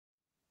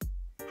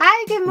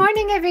Hi, good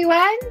morning,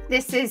 everyone.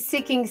 This is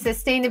Seeking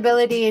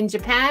Sustainability in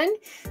Japan.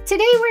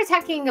 Today, we're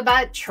talking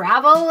about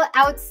travel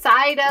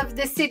outside of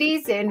the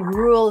cities in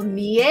rural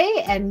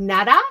Mie and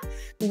Nara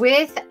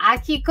with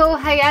Akiko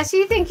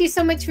Hayashi. Thank you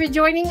so much for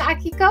joining,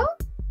 Akiko.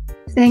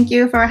 Thank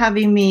you for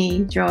having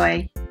me,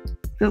 Joy.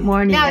 Good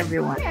morning,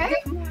 everyone.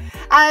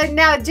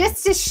 Now,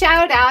 just to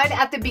shout out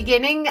at the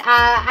beginning,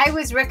 I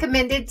was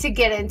recommended to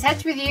get in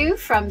touch with you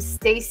from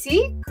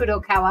Stacy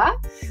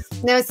Kurokawa.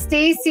 Now,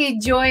 Stacy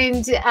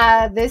joined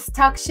this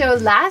talk show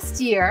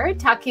last year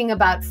talking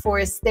about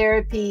forest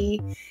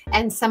therapy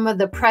and some of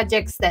the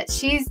projects that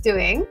she's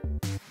doing.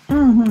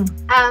 Yes.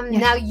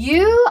 Now,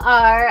 you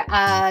are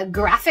a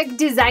graphic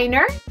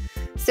designer.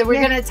 So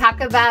we're going to talk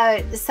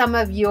about some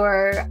of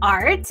your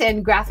art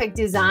and graphic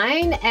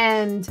design.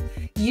 And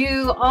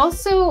you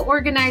also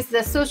organize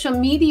the social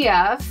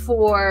media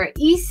for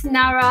East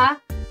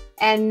Nara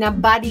and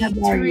Nabari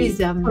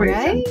tourism,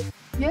 right?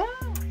 Yeah.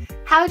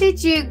 How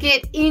did you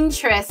get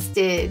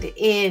interested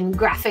in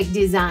graphic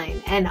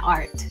design and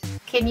art?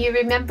 Can you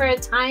remember a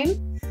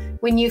time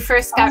when you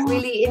first got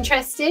really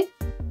interested?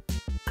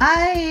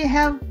 I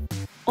have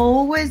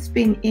always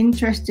been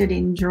interested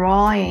in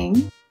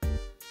drawing,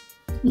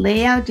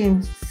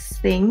 layouting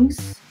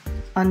things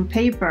on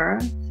paper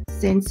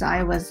since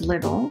I was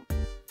little.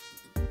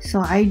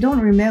 So I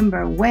don't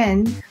remember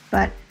when,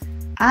 but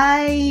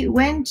I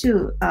went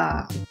to,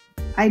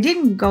 I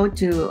didn't go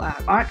to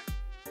art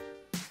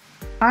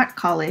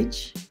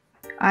college.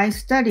 I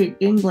studied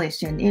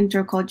English and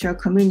intercultural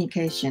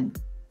communication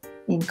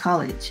in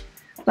college.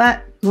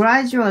 But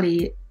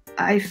gradually,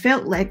 I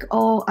felt like,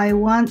 oh, I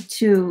want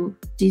to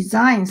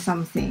design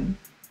something.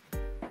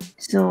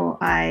 So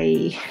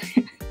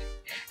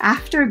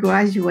after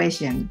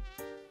graduation,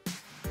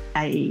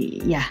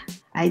 I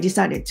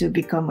decided to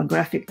become a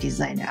graphic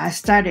designer.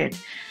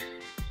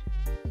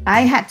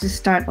 I had to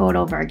start all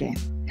over again.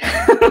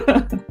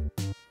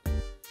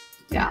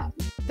 Yeah.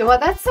 Well,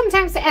 that's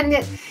sometimes, and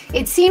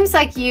it seems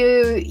like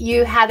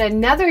you had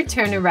another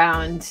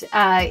turnaround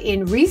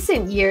in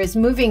recent years,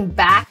 moving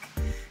back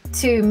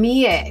to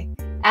Mie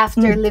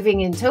after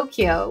living in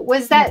Tokyo.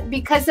 Was that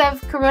because of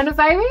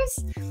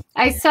coronavirus?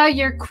 I saw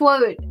your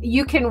quote,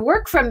 "You can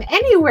work from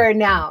anywhere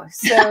now."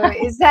 So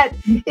is that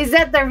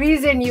the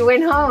reason you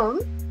went home?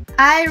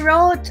 I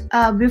wrote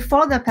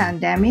before the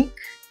pandemic.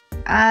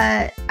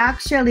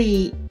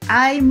 Actually,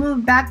 I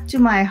moved back to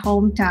my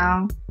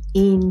hometown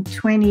in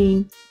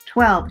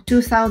 2012,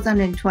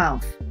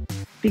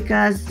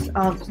 because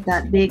of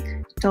that big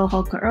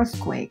Tohoku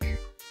earthquake.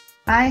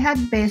 I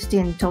had based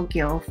in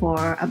Tokyo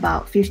for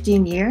about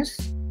 15 years.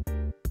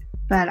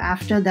 But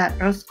after that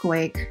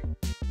earthquake,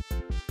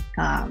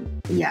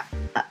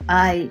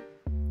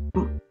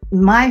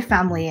 my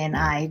family and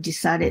I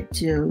decided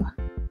to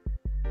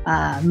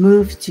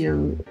move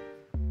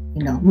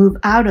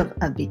out of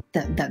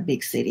that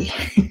big city.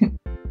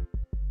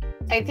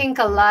 I think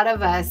a lot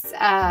of us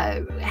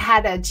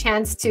had a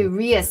chance to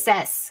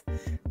reassess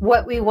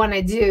what we want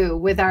to do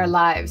with our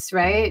lives,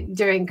 right?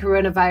 During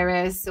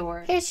coronavirus.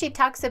 Or here she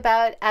talks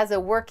about, as a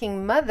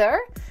working mother,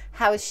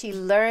 how she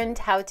learned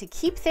how to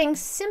keep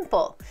things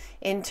simple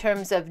in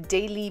terms of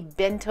daily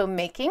bento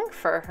making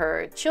for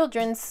her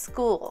children's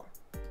school.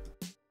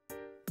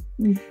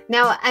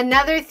 Now,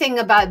 another thing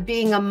about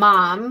being a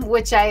mom,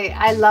 which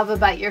I love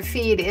about your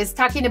feed, is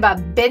talking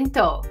about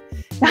bento.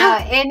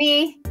 Now,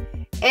 any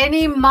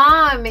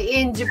mom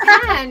in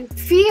Japan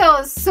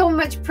feels so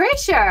much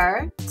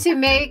pressure to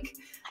make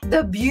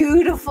the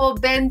beautiful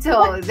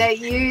bento that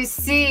you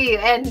see,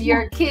 and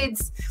your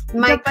kids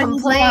might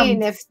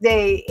complain if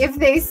they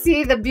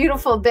see the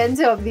beautiful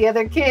bento of the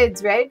other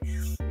kids, right?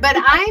 But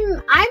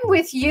I'm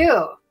with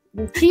you.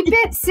 Keep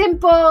it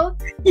simple,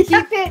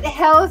 keep it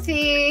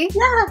healthy.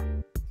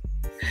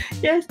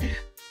 Yes.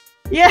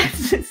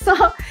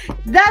 So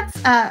that's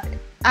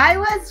I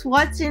was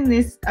watching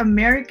this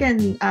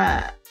American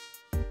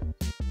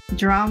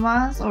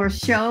dramas or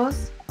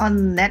shows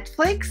on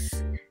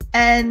Netflix,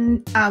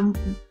 and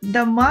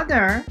the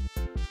mother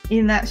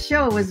in that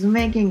show was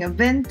making a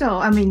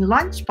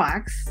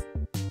lunchbox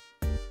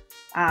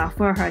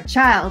for her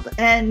child,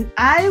 and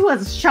I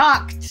was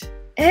shocked.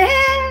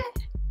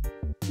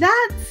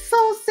 That's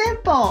so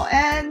simple.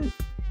 And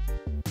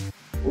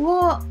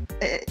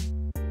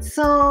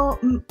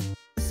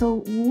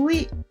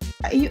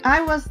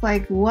I was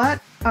like, what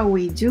are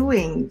we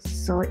doing?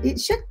 So it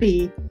should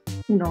be,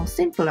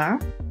 simpler.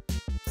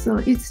 So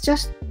it's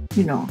just,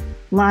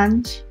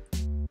 lunch.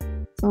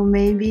 So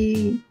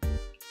maybe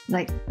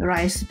like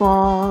rice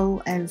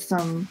ball and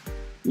some,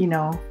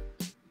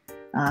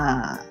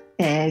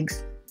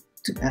 eggs,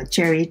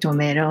 cherry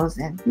tomatoes,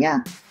 and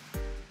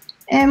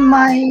And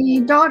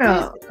my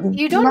daughter.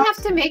 You don't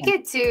have to make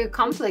it too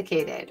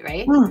complicated,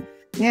 right?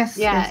 Yes.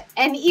 Yeah. Yes.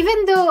 And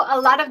even though a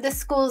lot of the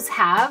schools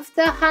have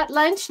the hot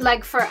lunch,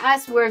 like for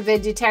us, we're a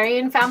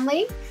vegetarian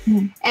family.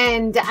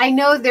 And I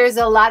know there's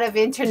a lot of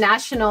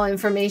international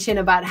information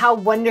about how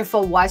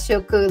wonderful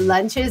washoku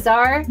lunches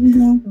are.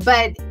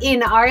 But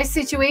in our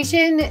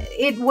situation,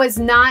 it was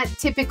not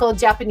typical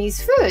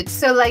Japanese food.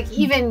 So like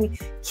even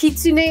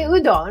kitsune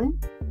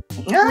udon,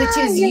 which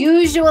is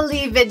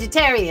usually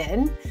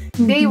vegetarian,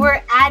 they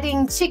were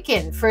adding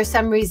chicken for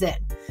some reason.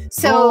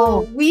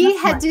 So we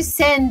had to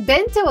send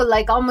bento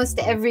like almost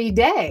every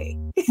day.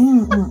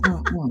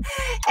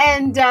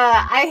 And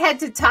I had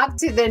to talk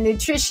to the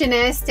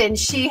nutritionist, and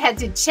she had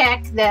to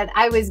check that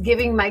I was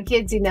giving my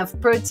kids enough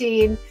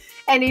protein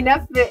and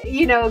enough,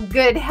 you know,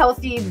 good,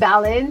 healthy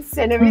balance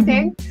and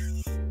everything.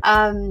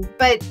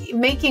 But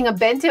making a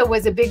bento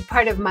was a big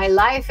part of my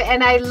life.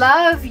 And I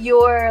love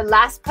your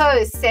last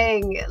post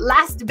saying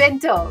last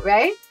bento,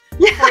 right?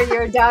 For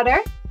your daughter.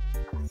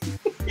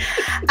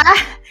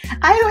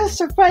 I was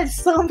surprised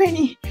so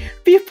many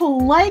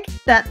people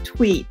liked that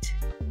tweet.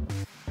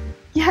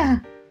 Yeah.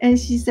 And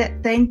she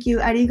said, thank you,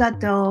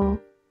 arigato,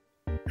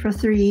 for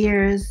 3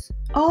 years.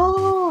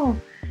 Oh,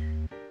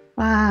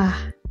 wow.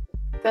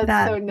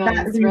 That's so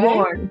nice, that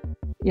reward, right?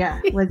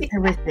 Yeah, was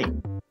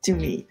everything to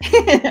me.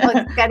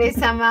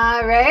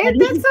 Otsukare-sama, right?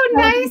 That's so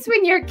nice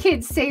when your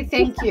kids say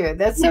thank you.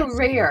 That's so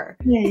rare.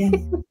 Yeah.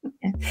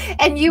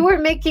 And you were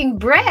making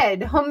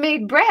bread,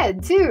 homemade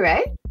bread too,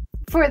 right?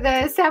 For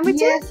the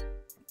sandwiches? Yes.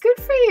 Good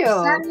for you.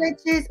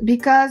 Sandwiches,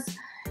 because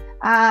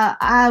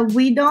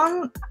we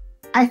don't,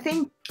 I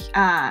think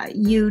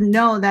you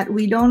know that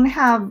we don't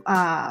have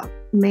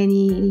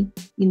many,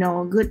 you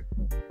know, good,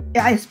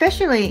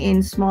 especially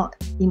in small,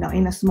 you know,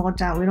 in a small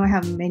town, we don't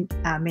have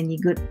many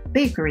good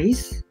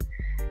bakeries.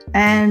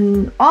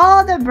 And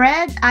all the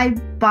bread I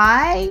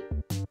buy,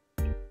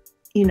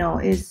 you know,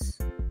 is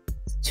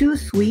too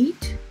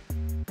sweet.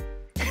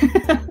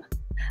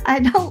 I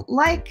don't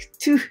like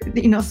to,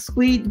 you know,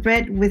 sweet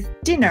bread with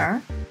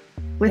dinner,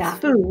 with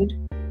food.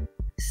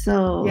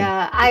 So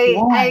yeah,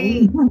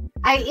 I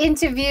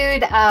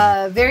interviewed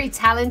a very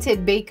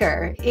talented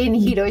baker in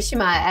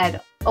Hiroshima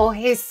at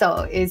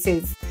Oheso is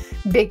his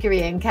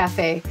bakery and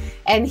cafe,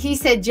 and he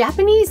said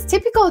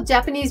typical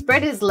Japanese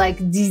bread is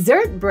like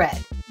dessert bread.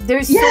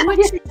 There's so much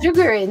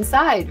sugar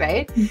inside,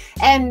 right?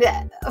 And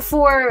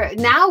for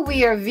now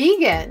we are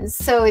vegans,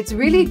 so it's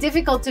really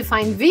difficult to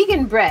find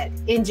vegan bread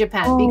in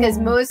Japan because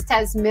most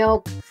has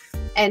milk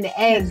and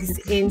eggs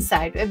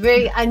inside.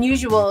 Very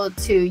unusual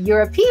to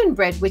European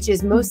bread, which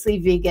is mostly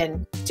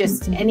vegan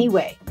just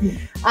anyway.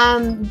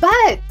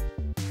 But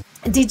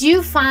did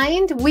you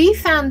find, we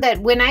found that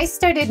when I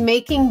started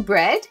making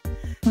bread,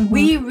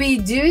 we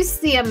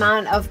reduced the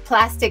amount of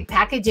plastic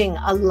packaging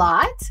a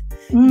lot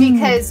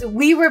because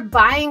we were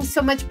buying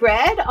so much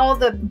bread, all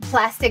the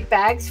plastic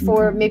bags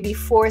for maybe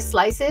 4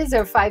 slices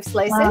or 5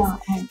 slices.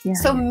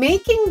 So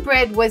making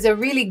bread was a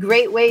really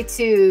great way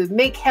to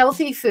make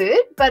healthy food,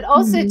 but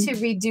also to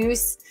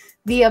reduce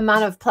the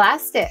amount of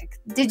plastic.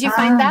 Did you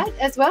find that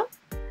as well?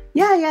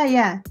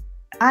 Yeah.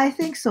 I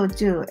think so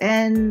too.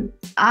 And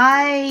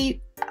I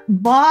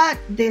bought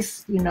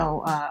this, you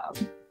know,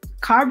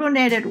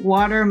 carbonated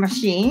water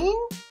machine,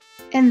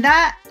 and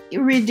that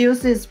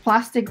reduces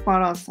plastic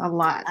bottles a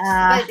lot.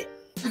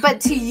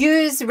 But to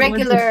use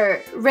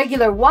regular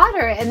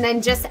water and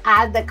then just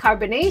add the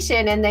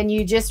carbonation, and then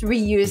you just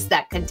reuse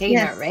that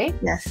container, right?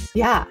 Yes.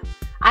 Yeah.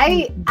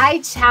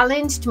 I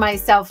challenged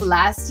myself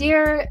last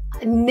year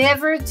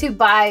never to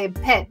buy a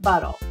PET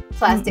bottle,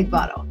 plastic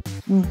bottle.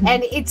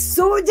 And it's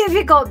so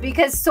difficult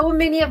because so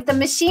many of the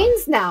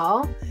machines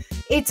now,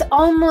 it's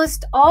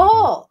almost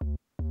all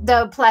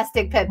the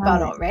plastic PET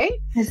bottle, right?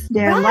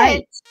 They're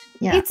light.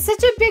 Yeah. It's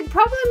such a big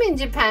problem in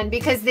Japan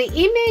because the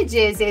image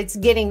is it's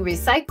getting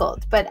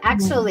recycled, but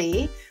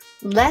actually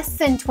less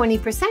than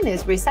 20%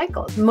 is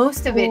recycled.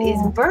 Most of it is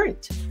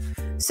burnt.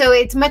 So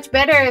it's much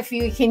better if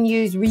you can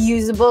use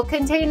reusable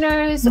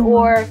containers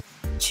or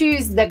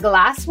choose the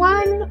glass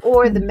one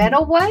or the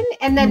metal one,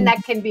 and then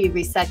that can be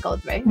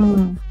recycled, right?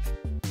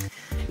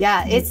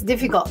 Yeah, it's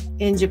difficult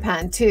in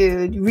Japan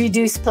to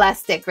reduce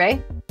plastic,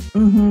 right?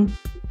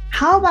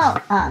 How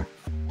about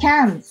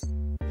cans?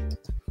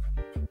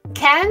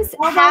 Cans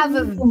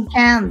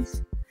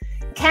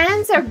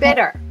Cans are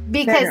better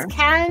because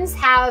cans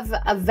have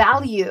a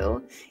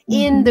value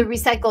in the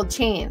recycled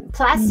chain.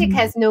 Plastic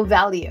has no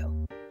value,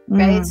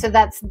 right? So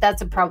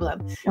that's a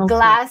problem.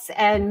 Glass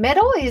and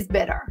metal is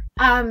better.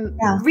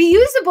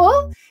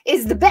 Reusable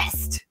is the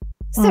best.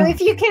 So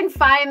if you can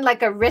find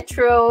like a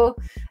retro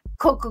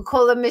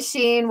Coca-Cola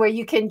machine where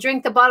you can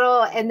drink the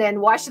bottle and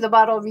then wash the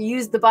bottle,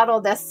 reuse the bottle,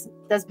 that's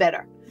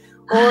better.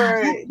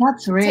 Or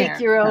that's rare.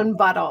 Take your own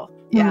bottle,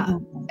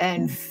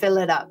 and fill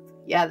it up.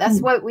 Yeah, that's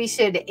what we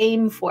should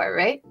aim for,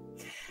 right?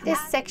 This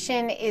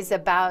section is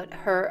about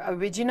her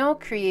original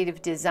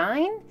creative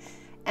design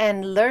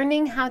and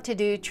learning how to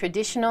do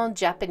traditional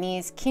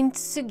Japanese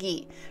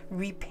kintsugi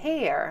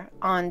repair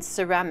on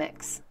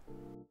ceramics.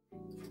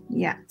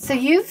 Yeah. So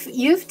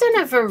you've done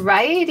a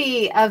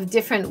variety of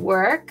different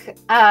work,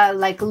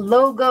 like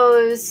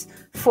logos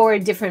for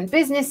different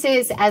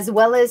businesses, as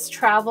well as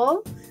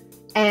travel,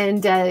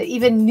 and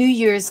even New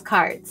Year's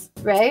cards,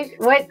 right?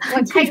 What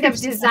kind of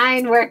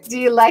design work do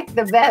you like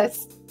the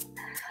best?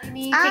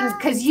 Anything,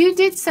 because you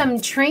did some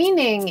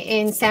training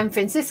in San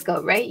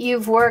Francisco, right?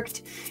 You've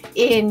worked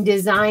in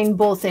design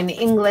both in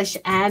English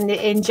and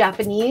in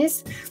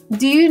Japanese.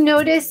 Do you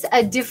notice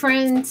a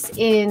difference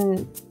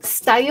in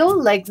style,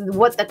 like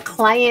what the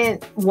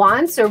client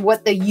wants or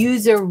what the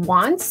user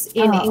wants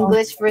in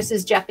English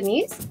versus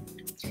Japanese?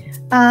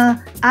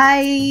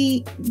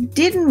 I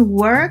didn't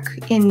work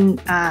in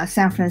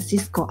San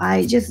Francisco.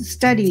 I just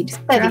studied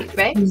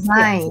right?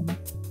 design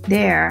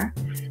there.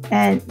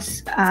 And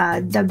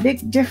the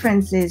big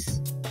difference is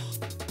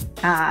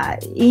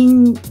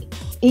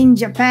in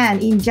Japan,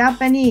 in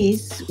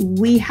Japanese,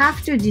 we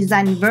have to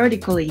design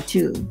vertically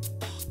too.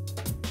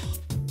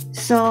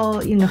 So,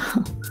 in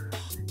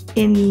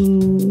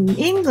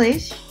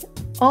English,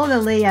 all the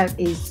layout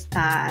is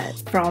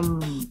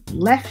from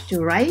left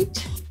to right,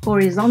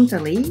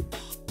 horizontally.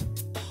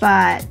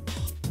 But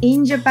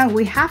in Japan,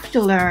 we have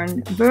to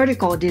learn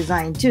vertical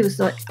design too.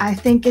 So I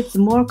think it's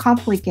more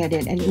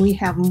complicated and we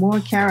have more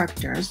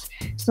characters.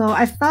 So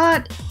I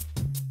thought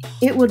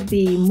it would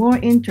be more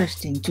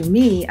interesting to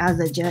me as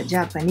a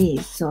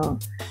Japanese. So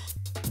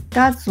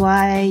that's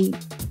why,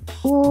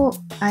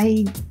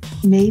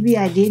 maybe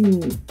I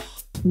didn't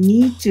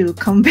need to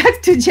come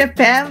back to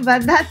Japan,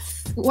 but that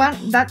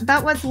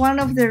was one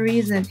of the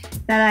reasons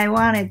that I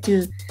wanted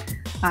to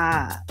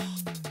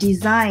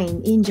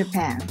design in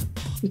Japan,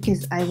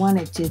 because I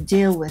wanted to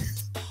deal with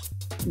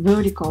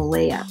vertical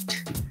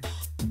layout.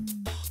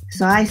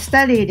 So I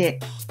studied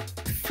it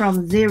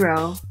from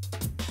zero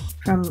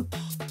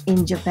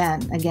in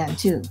Japan again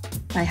too.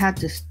 I had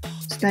to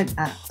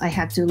I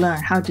had to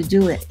learn how to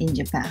do it in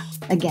Japan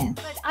again.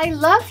 But I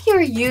love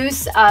your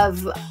use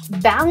of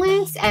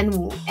balance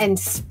and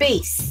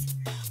space.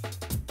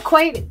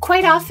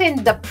 Quite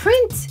often the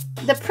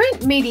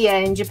print media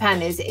in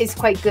Japan is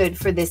quite good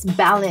for this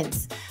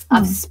balance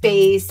of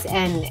space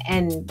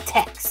and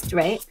text,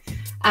 right?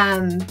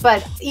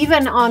 But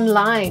even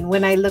online,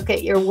 when I look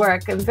at your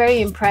work, I'm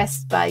very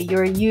impressed by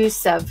your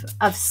use of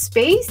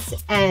space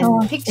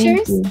and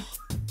pictures.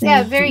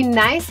 Yeah, very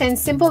nice and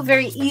simple,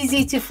 very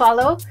easy to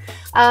follow.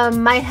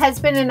 My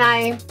husband and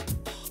I,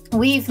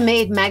 we've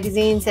made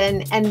magazines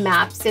and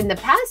maps in the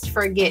past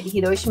for Get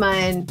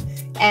Hiroshima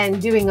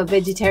and doing a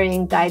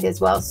vegetarian guide as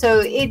well.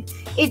 So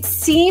it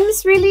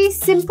seems really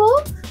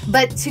simple,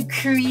 but to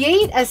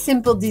create a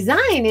simple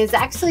design is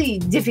actually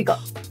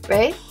difficult,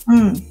 right?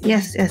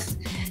 Yes.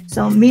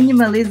 So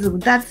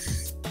minimalism,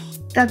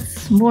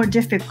 that's more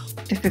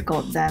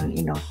difficult than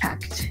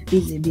packed,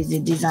 busy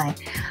design.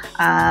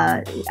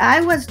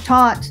 I was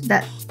taught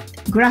that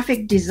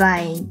graphic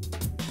design,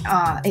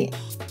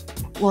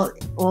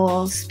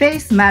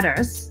 space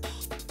matters.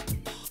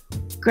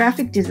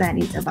 Graphic design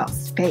is about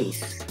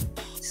space.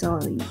 So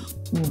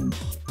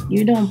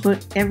you don't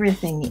put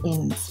everything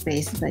in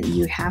space, but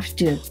you have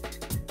to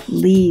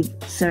leave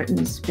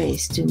certain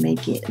space to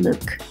make it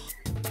look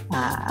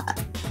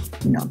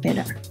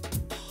better,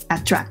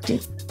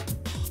 attractive.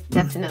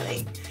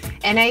 Definitely.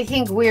 And I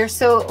think we're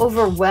so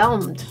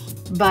overwhelmed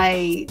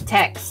by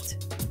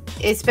text,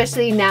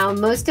 especially now.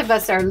 Most of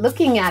us are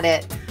looking at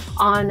it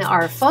on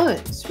our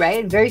phones,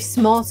 right? Very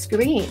small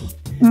screen.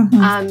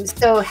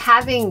 So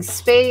having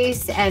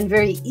space and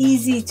very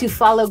easy to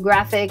follow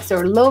graphics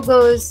or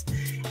logos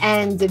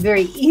and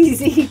very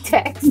easy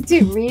text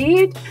to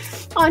read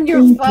on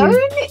your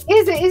phone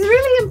is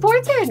really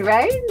important,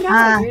 right?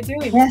 You're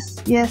doing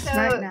yes, so,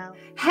 right now.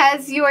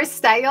 Has your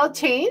style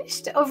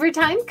changed over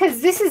time?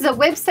 Because this is a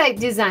website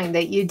design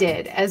that you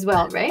did as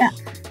well, right? Yeah.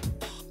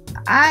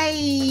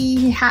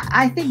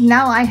 I think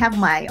now I have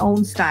my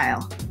own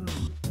style.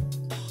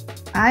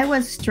 I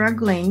was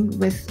struggling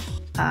with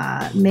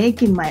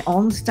making my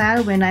own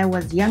style when I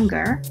was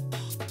younger,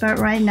 but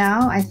right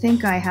now I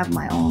think I have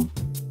my own.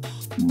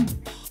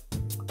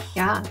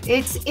 Yeah,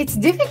 it's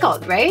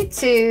difficult, right,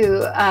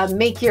 to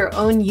make your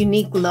own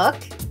unique look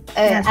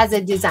as a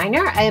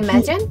designer, I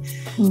imagine,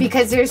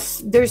 because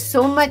there's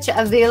so much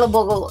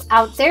available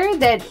out there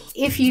that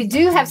if you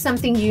do have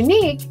something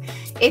unique,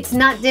 it's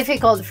not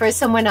difficult for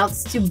someone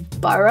else to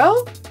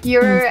borrow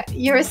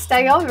your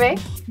style, right?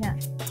 Yeah.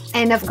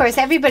 And of course,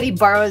 everybody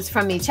borrows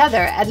from each other,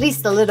 at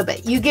least a little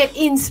bit. You get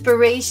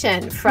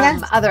inspiration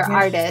from other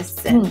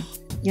artists and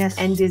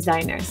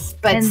designers,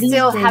 but and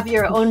still have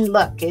your own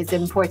look is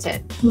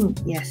important.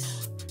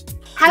 Yes.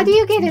 How do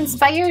you get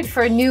inspired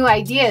for new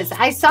ideas?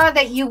 I saw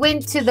that you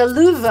went to the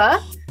Louvre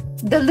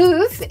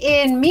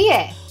in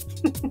Mie.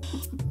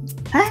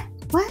 Huh?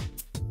 What?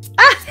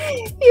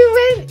 You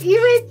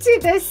went to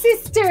the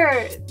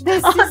sister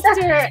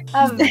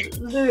of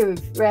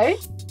Louvre, right?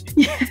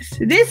 Yes,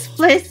 this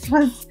place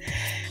was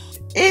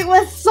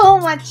so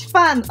much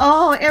fun.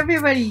 Oh,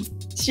 everybody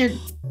should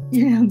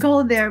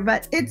go there,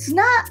 but it's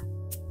not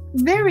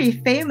very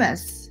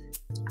famous.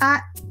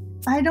 I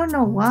don't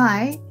know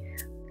why,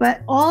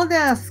 But all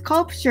the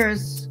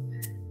sculptures,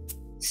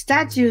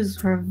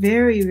 statues were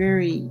very,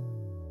 very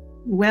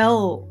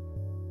well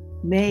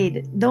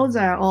made. Those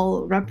are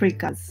all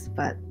replicas,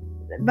 but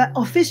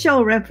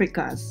official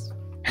replicas.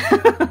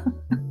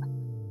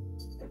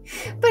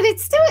 But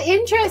it's still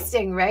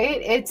interesting,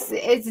 right? It's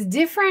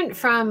different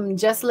from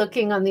just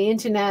looking on the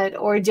internet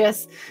or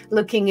just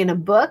looking in a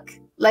book.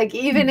 Like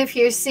even if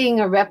you're seeing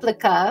a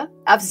replica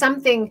of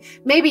something,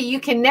 maybe you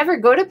can never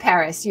go to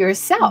Paris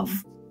yourself,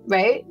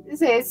 right?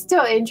 So it's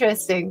still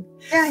interesting.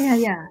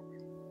 Yeah.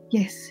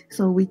 Yes.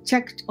 So we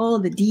checked all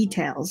the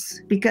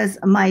details because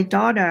my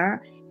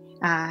daughter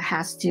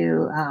has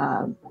to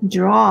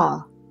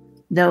draw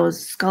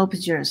those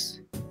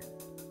sculptures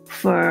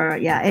for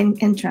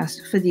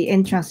the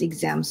entrance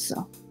exams.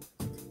 So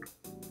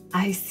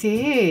I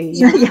see.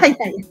 Yeah.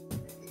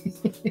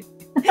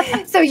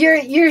 So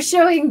you're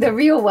showing the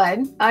real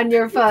one on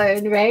your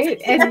phone, right?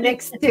 And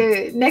next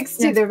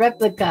to the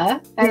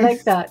replica. I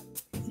like that.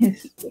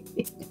 Yes.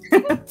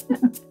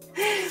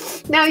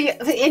 Now,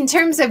 in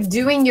terms of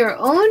doing your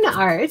own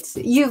art,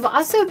 you've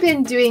also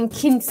been doing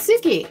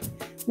kintsugi.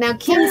 Now,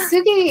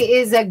 kintsugi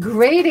is a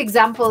great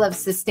example of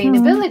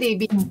sustainability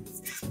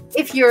because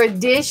if your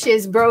dish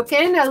is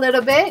broken a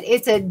little bit,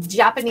 it's a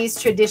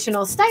Japanese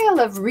traditional style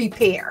of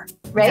repair,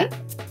 right? Yeah,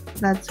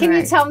 that's Can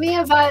right. you tell me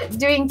about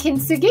doing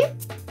kintsugi?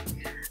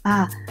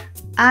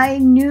 I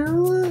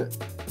knew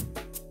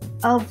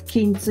of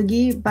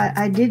kintsugi, but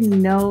I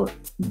didn't know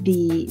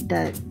the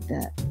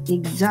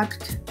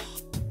exact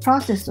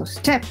process or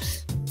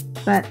steps.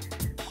 But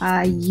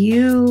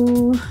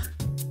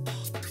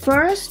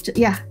first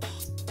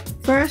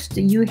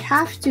you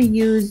have to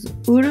use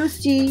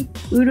urushi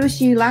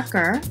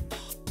lacquer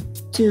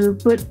to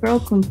put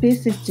broken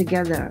pieces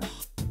together.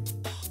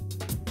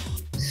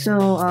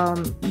 So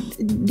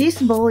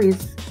this bowl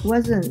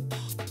wasn't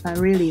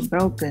really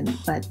broken,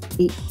 but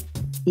it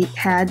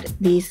had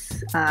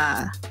this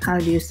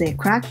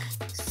crack,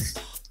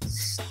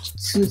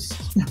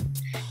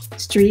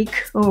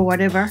 streak or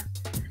whatever,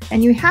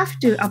 and you have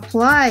to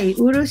apply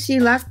urushi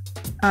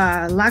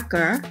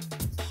lacquer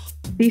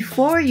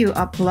before you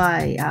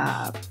apply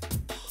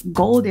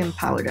golden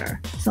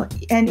powder. So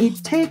and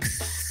it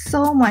takes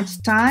so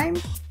much time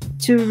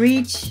to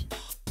reach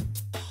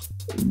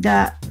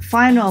the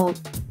final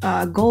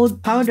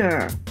gold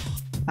powder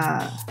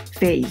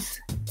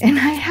phase, and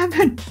I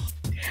haven't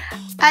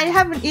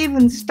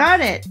even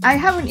started. I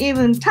haven't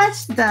even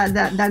touched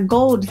the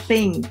gold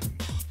thing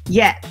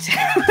yet.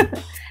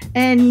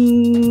 And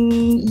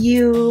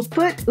you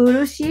put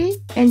urushi,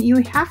 and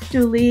you have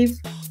to leave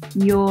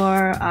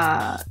your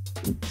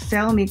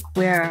ceramic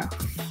ware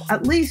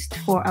at least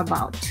for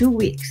about 2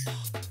 weeks.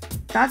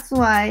 That's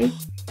why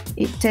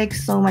it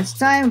takes so much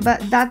time.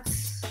 But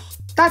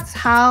that's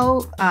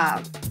how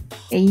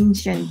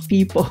ancient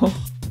people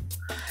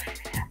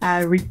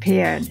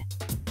repaired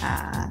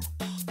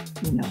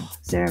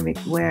ceramic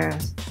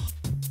wares.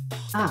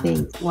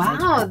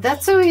 Wow,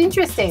 that's so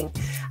interesting.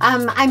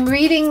 I'm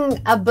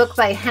reading a book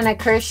by Hannah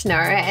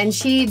Kirshner, and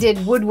she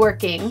did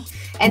woodworking,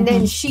 and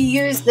then she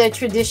used the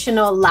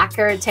traditional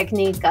lacquer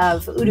technique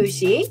of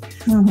urushi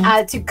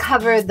to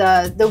cover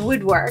the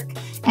woodwork.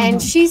 And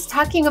she's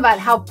talking about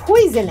how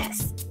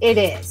poisonous it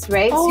is,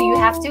 right? So you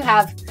have to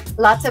have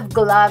lots of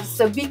gloves.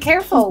 So be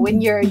careful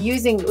when you're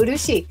using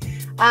urushi.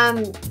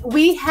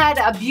 We had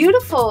a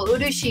beautiful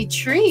urushi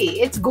tree.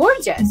 It's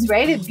gorgeous,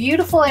 right? It's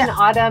beautiful in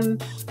autumn,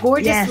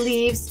 gorgeous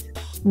leaves.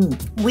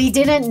 We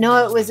didn't know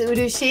it was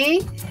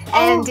urushi,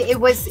 and it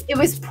was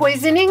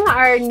poisoning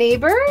our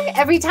neighbor.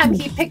 Every time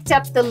he picked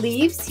up the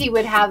leaves, he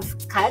would have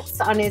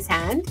cuts on his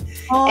hand.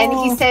 And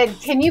he said,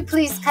 "Can you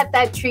please cut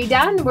that tree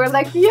down?" We're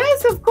like,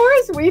 "Yes, of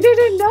course. We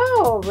didn't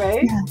know,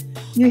 right?" Yeah.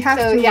 You have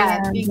to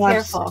be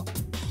careful.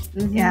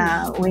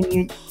 Yeah, when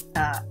you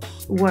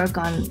work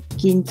on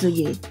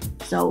kintsugi.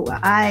 So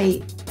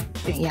I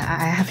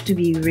have to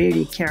be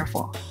really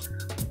careful.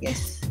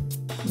 Yes.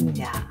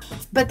 Yeah.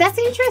 But that's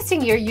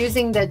interesting. You're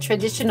using the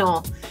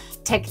traditional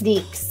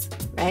techniques,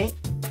 right?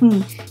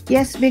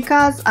 Yes,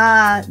 because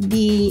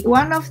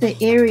one of the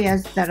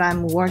areas that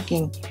I'm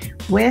working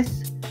with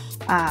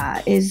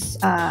is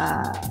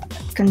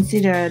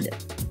considered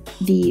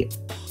the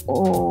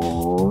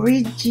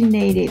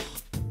originated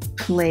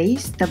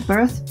place, the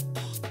birth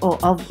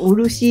of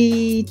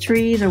urushi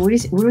trees or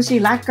urushi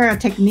lacquer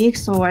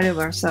techniques or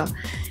whatever. So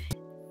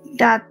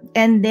that,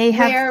 and they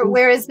have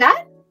where is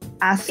that?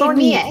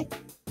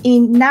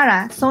 In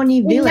Nara,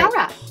 Soni Village.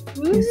 Nara.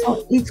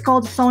 So it's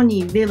called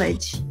Soni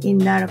Village in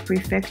Nara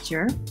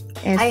Prefecture.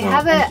 I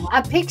have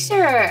a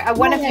picture,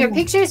 one of your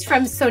pictures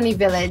from Soni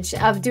Village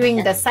of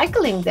doing the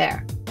cycling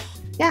there.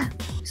 Yeah.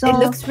 So it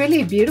looks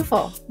really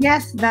beautiful.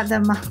 Yes, that the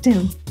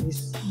mountain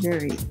is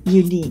very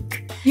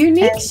unique.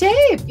 Unique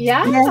shape,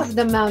 of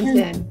the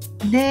mountain.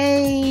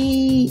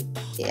 They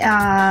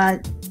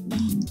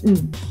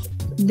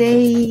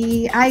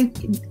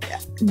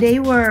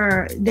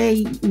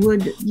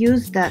would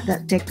use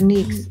the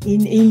techniques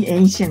in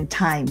ancient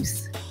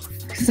times.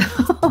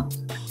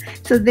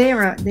 So So they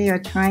are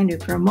trying to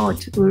promote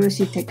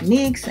urushi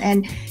techniques,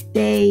 and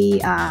they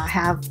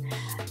have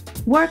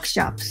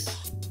workshops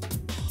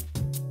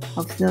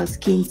of those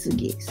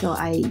kintsugi. So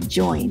I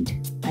joined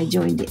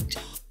it.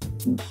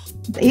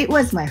 It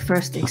was my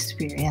first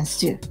experience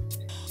too.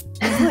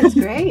 Oh, it's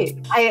great.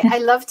 I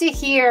love to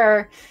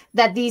hear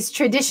that these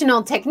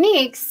traditional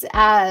techniques,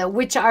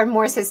 which are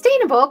more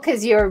sustainable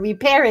because you're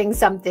repairing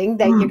something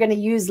that you're going to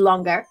use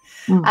longer,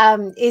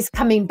 is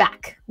coming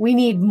back. We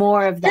need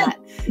more of that.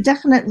 Yeah,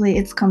 definitely,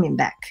 it's coming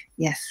back.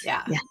 Yes.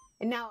 Yeah.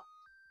 And now,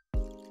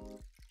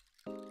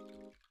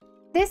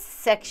 this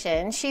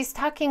section, she's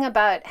talking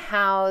about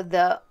how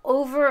the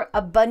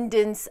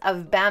overabundance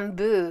of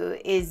bamboo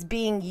is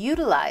being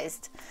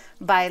utilized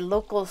by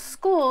local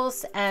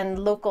schools and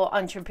local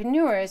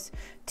entrepreneurs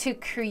to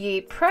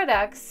create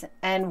products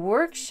and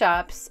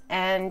workshops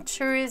and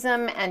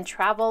tourism and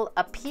travel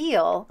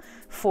appeal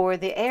for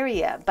the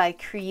area by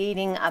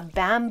creating a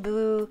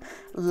bamboo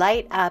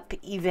light up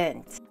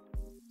event.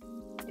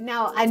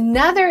 Now,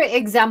 another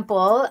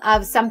example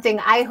of something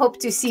I hope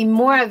to see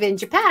more of in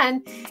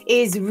Japan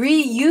is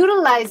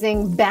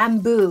reutilizing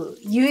bamboo,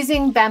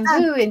 using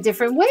bamboo in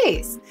different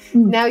ways.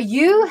 Now,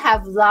 you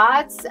have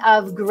lots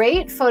of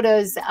great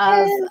photos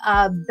of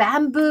a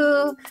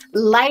bamboo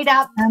light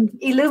up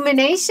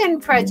illumination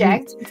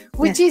project,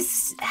 which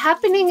is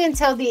happening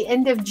until the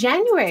end of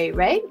January,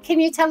 right? Can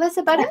you tell us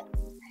about it?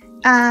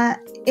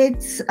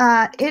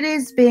 It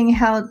is being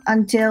held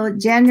until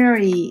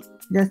January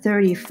the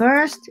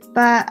 31st,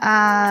 but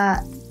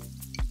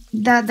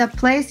the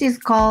place is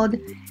called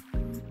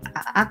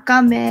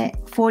Akame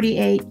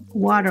 48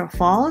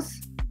 Waterfalls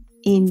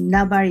in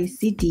Nabari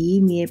City,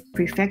 Mie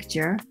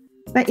Prefecture.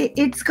 But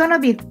it's gonna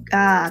be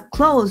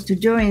closed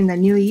during the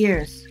New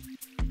Year's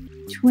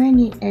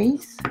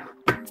 28th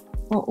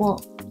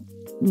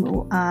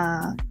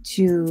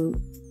to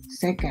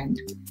 2nd.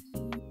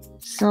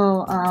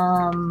 So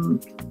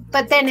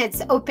but then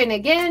it's open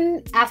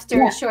again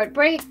after a short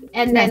break,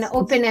 and then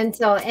open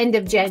until end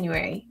of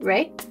January,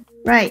 right?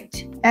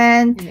 Right.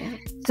 And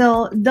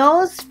so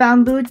those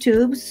bamboo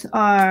tubes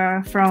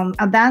are from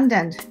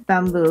abandoned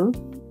bamboo,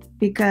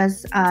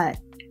 because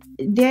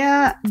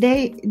there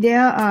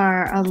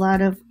are a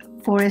lot of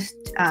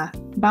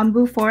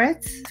bamboo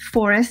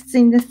forests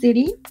in the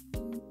city,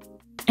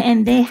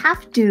 and they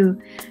have to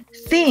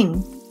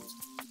thin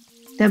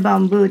the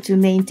bamboo to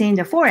maintain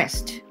the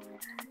forest.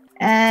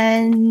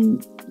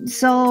 And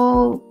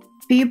so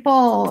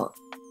people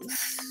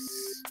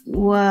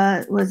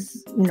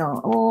was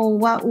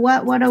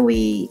what are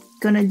we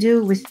gonna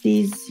do with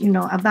these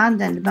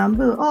abandoned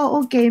bamboo?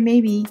 Oh, okay,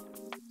 maybe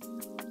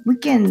we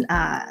can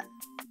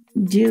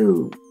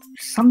do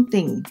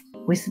something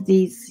with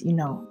these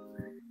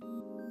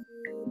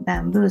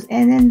bamboos.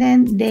 And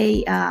then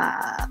they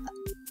are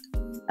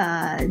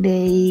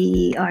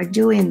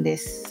doing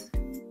this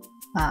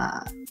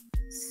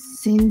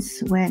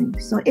since when?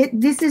 So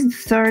this is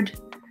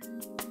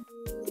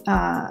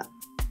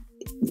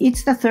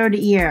it's the third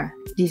year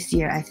this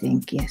year, I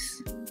think.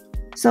 Yes.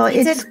 So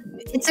it's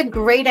a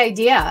great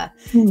idea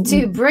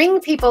to bring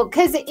people,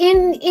 because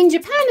in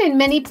Japan, in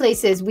many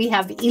places, we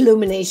have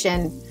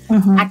illumination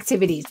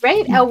activities,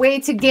 right? A way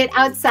to get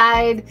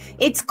outside.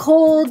 It's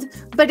cold,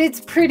 but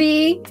it's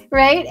pretty,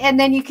 right? And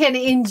then you can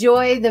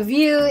enjoy the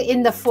view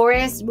in the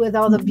forest with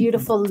all the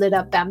beautiful lit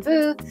up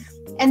bamboo.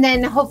 And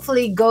then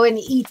hopefully go and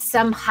eat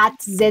some hot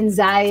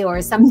zenzai or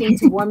something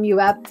to warm you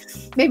up.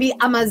 Maybe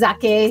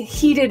amazake,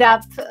 heat it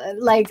up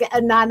like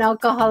a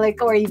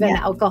non-alcoholic or even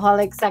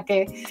alcoholic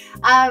sake.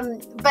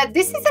 But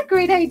this is a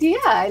great idea.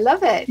 I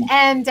love it.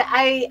 And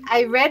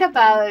I read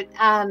about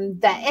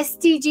the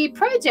SDG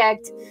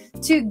project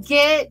to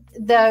get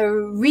the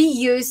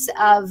reuse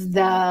of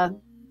the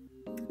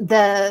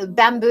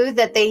bamboo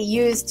that they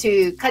use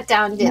to cut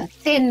down and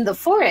thin the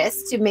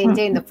forest to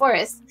maintain the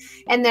forest.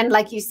 And then,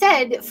 like you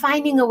said,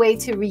 finding a way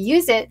to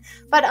reuse it,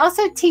 but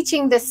also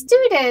teaching the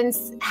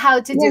students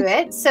how to do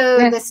it.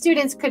 So the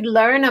students could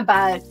learn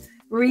about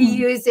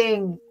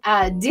reusing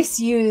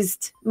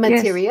disused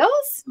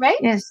materials, right?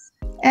 Yes.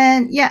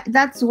 And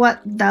that's what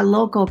the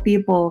local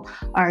people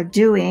are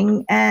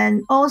doing.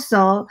 And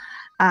also,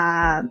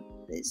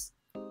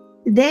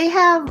 they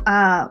have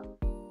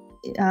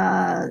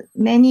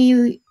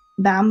many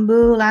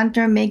bamboo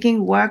lantern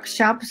making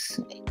workshops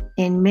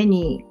in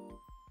many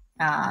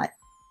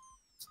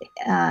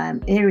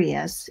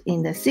areas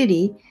in the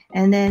city.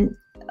 And then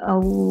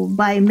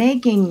by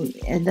making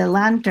the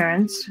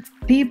lanterns,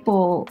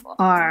 people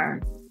are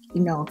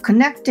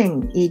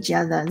connecting each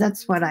other.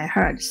 That's what I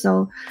heard.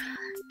 So,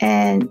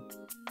 and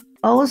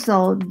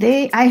also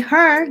I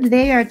heard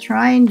they are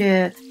trying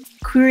to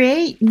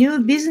create new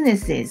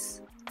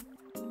businesses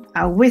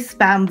with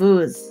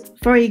bamboos.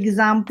 For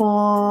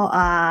example,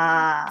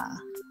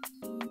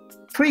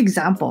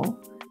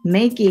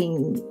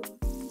 making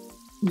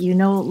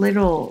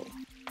little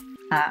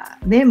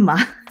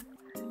memma.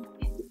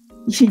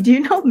 Do you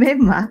know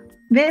memma?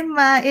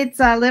 Memma, it's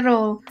a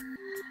little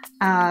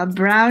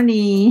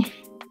brownie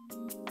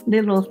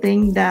little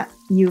thing that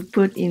you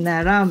put in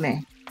a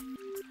ramen.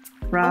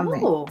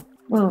 Oh,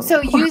 Well,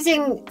 So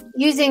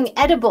using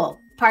edible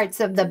parts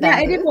of the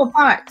bamboo. Yeah, edible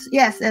parts.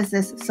 Yes.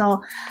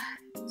 So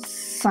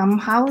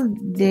somehow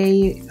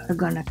they are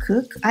gonna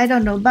cook. I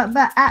don't know, but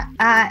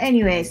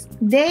anyways,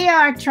 they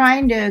are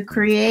trying to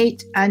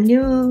create a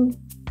new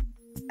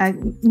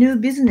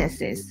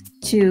businesses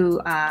to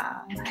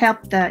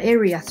help the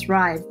area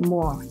thrive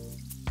more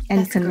and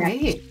That's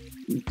connect. great.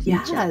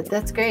 Yeah,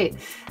 that's great.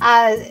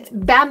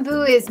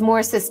 Bamboo is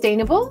more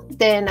sustainable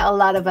than a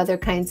lot of other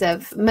kinds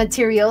of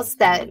materials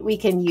that we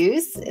can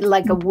use,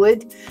 like a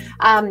wood.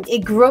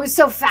 It grows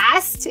so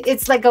fast.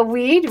 It's like a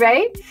weed,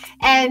 right?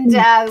 And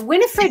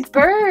Winifred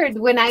Bird,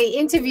 when I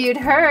interviewed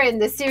her in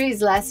the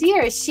series last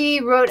year,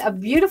 she wrote a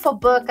beautiful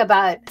book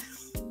about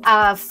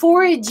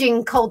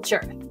foraging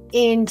culture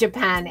in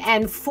Japan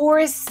and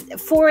forest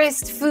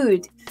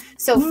food.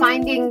 So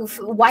finding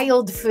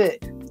wild food.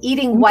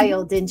 Eating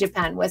Wild in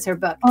Japan was her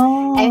book.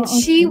 And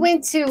she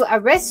went to a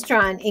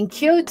restaurant in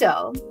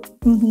Kyoto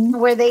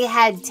where they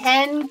had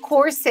 10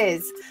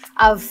 courses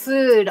of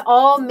food,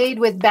 all made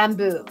with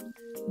bamboo.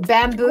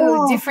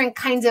 Different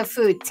kinds of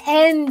food,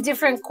 10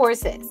 different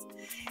courses.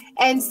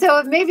 And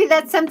so maybe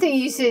that's something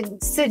you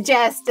should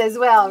suggest as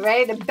well,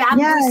 right? A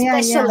bamboo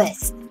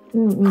specialist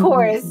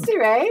course,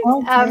 right?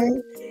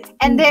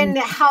 And then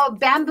how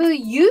bamboo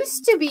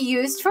used to be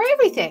used for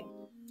everything.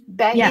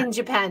 In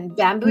Japan,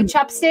 bamboo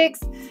chopsticks,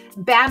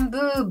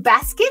 bamboo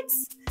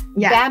baskets,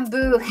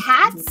 bamboo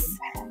hats.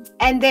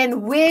 And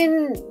then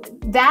when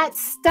that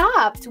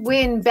stopped,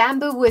 when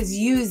bamboo was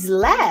used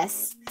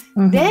less,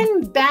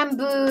 then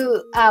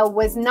bamboo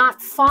was not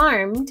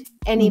farmed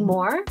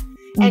anymore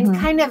and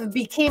kind of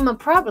became a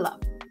problem.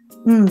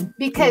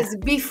 Because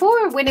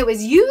before, when it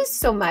was used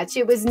so much,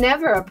 it was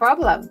never a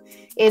problem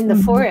in the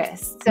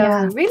forest.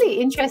 So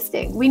really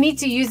interesting. We need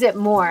to use it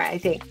more, I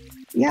think.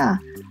 Yeah.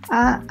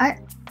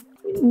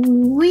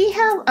 We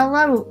have a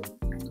lot of,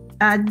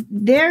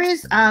 there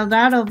is a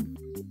lot of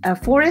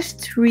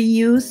forest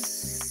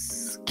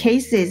reuse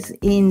cases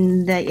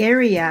in the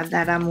area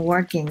that I'm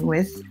working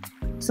with.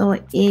 So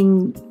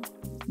in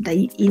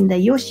the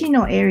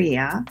Yoshino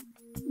area,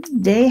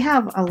 they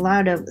have a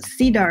lot of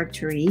cedar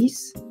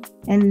trees,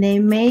 and they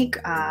make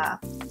a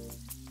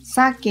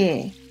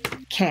sake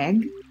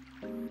keg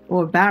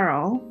or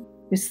barrel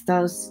with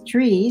those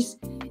trees.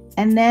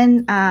 And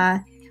then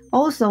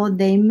also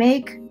they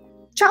make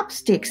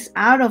chopsticks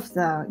out of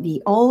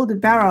the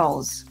old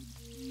barrels.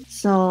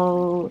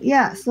 So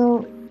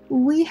so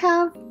we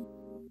have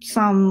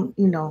some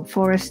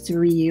forest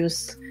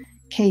reuse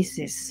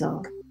cases.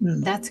 So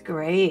that's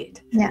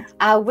great. Yeah.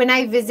 When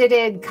I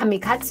visited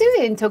Kamikatsu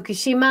in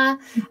Tokushima,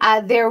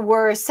 there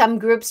were some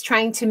groups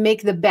trying to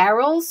make the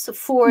barrels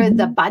for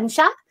the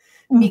bancha,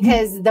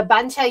 because the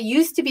bancha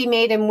used to be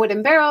made in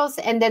wooden barrels,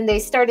 and then they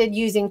started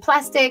using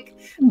plastic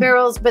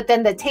barrels, but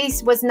then the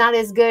taste was not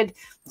as good.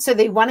 So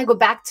they want to go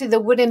back to the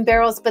wooden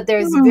barrels, but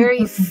there's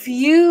very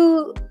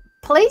few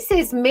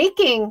places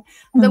making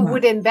the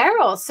wooden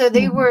barrels. So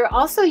they were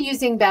also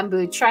using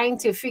bamboo, trying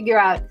to figure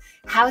out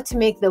how to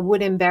make the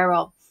wooden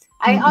barrel.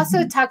 I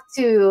also talked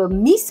to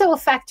miso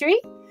factory,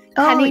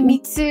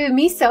 Hanemitsu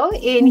Miso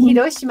in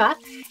Hiroshima,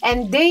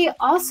 and they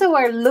also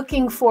are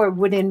looking for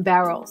wooden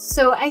barrels.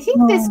 So I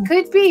think this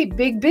could be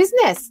big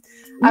business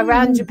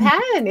around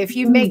Japan if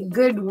you make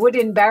good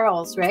wooden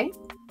barrels, right?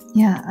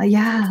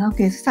 Yeah.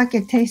 Okay.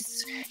 Sake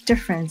tastes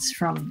different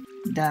from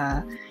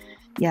the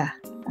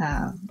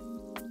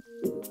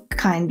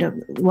kind of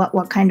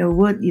what kind of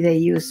wood they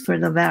use for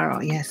the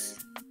barrel.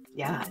 Yes.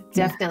 Yeah,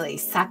 definitely.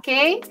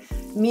 Sake,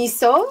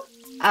 miso,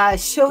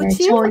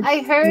 shochu,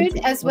 I heard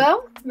as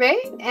well,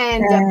 right?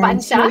 And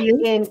bancha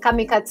in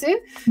Kamikatsu.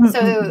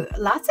 So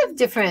lots of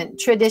different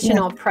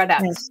traditional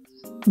products.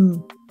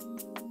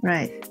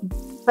 Right.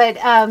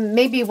 But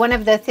maybe one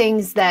of the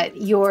things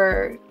that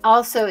you're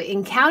also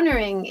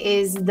encountering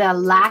is the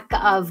lack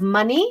of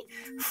money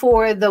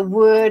for the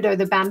wood or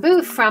the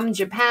bamboo from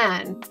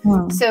Japan.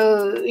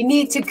 So you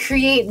need to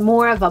create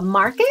more of a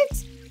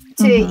market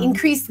to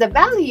increase the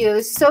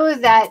value so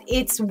that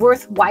it's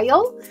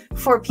worthwhile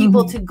for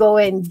people to go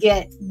and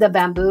get the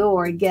bamboo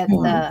or get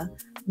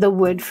the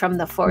wood from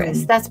the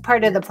forest. That's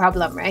part of the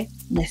problem, right?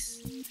 Yes.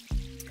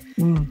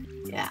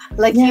 Yeah.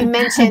 Like you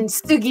mentioned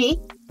sugi,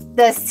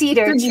 the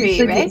cedar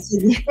tree, right?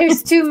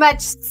 There's too much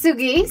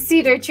sugi,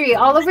 cedar tree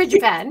all over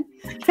Japan,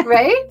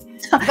 right?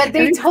 But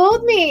they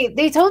told me in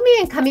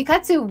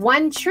Kamikatsu,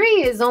 one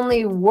tree is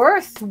only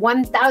worth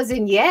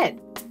 1,000 yen.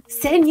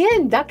 1000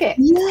 yen dake.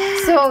 Yeah.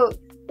 So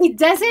it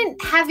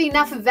doesn't have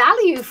enough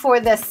value for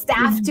the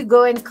staff to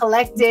go and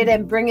collect it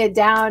and bring it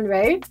down,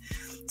 right?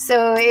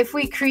 So if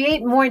we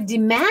create more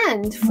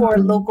demand for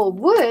local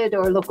wood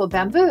or local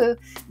bamboo,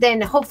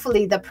 then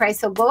hopefully the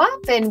price will go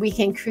up and we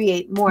can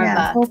create more of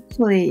a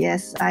hopefully,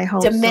 yes, I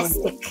hope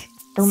domestic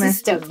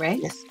system, right?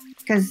 Yes,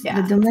 because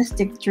the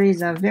domestic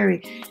trees are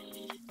very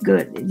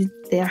good.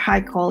 They're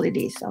high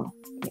quality, so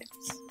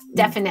yes.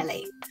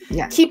 Definitely.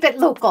 Yeah. Keep it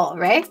local,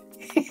 right?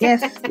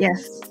 Yes.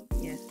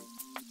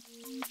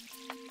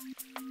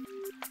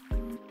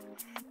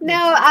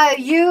 Now,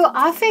 you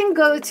often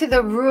go to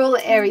the rural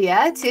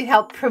area to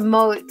help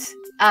promote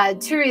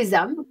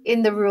tourism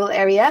in the rural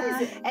area.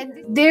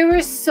 And there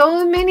were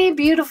so many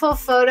beautiful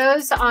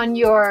photos on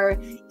your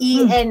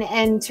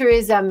ENN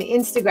Tourism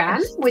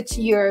Instagram, which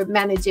you're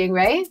managing,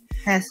 right?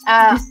 Yes.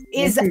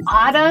 Is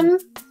autumn?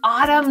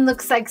 Autumn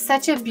looks like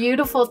such a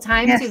beautiful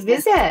time to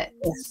visit.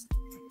 Yes.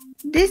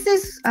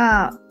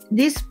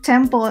 This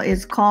temple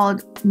is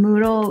called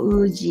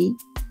Muro-uji,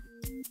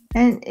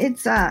 and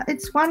it's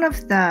one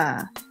of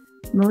the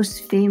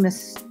most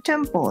famous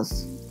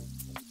temples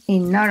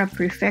in Nara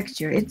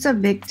Prefecture. It's a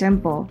big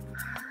temple,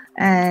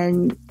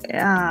 and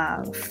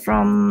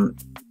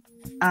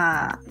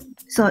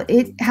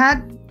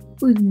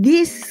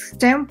this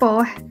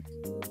temple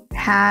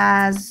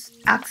has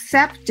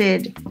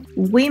accepted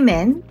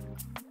women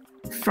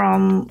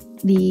from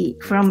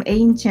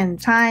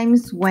ancient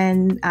times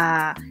when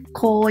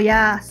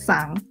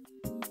Koya-san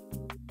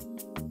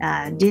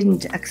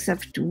didn't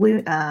accept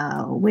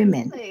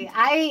women.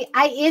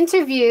 I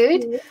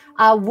interviewed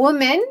a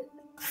woman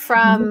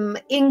from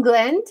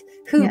England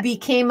who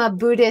became a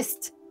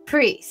Buddhist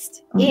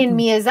priest in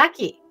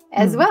Miyazaki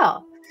as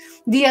well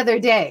the other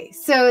day.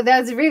 So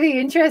that's a really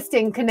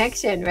interesting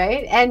connection,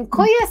 right? And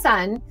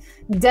Koya-san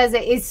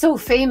is so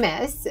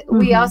famous.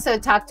 We also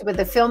talked with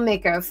the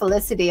filmmaker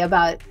Felicity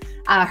about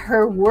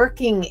her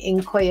working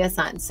in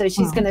Koya-san. So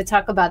she's going to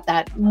talk about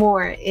that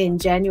more in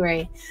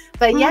January.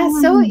 But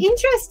so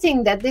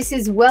interesting that this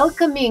is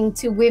welcoming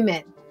to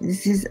women.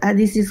 This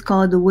is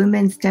called the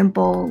Women's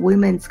Temple,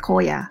 Women's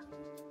Koya.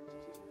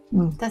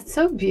 That's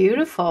so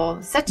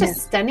beautiful. Such a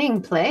stunning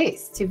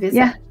place to visit.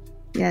 Yeah.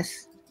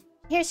 Yes.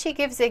 Here she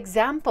gives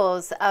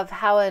examples of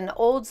how an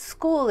old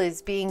school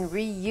is being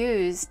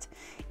reused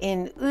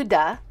in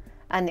Uda,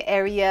 an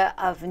area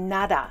of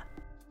Nara.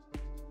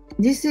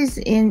 This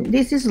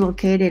is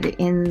located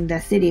in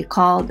the city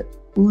called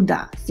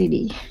Uda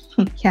City.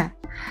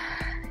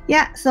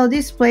 Yeah. So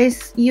this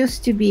place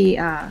used to be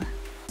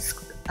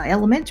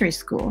elementary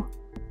school,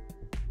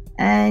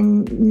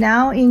 and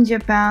now in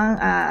Japan,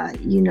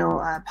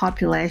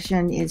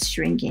 population is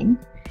shrinking.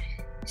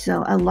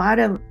 So a lot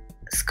of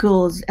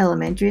schools,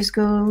 elementary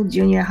school,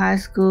 junior high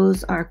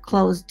schools are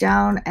closed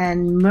down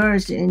and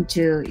merged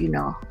into,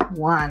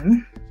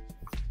 one,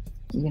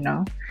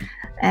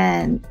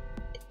 and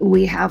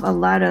we have a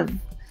lot of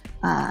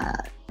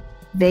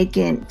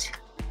vacant,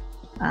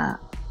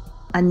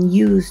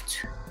 unused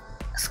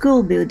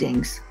school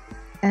buildings.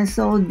 And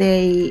so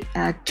they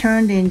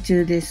turned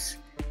into this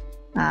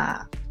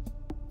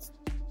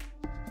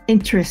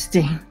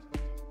interesting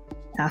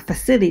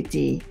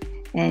facility,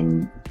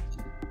 and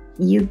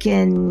you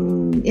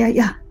can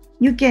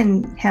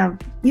have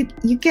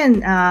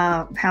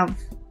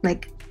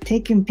like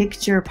taking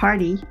picture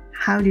party.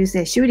 How do you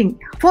say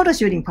photo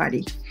shooting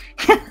party?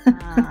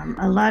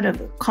 A lot of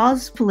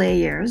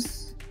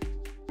cosplayers,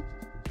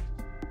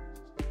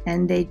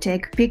 and they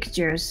take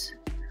pictures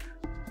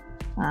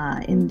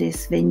in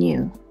this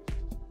venue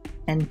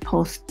and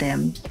post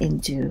them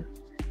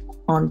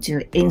onto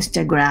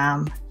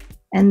Instagram.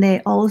 And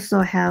they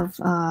also have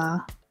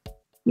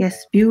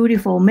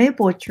beautiful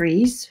maple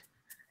trees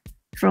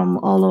from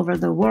all over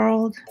the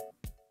world.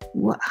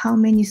 How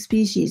many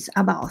species?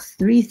 About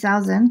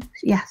 3,000.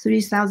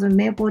 3,000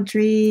 maple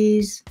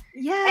trees.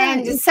 Yeah.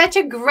 And such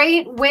a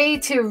great way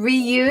to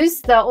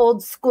reuse the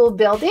old school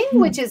building,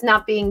 which is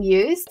not being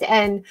used.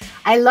 And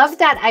I love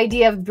that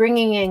idea of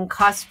bringing in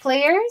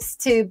cosplayers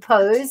to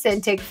pose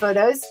and take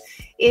photos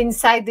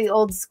inside the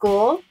old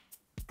school.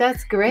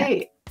 That's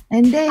great.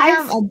 And they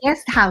have a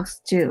guest house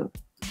too.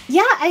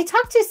 Yeah, I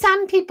talked to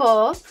some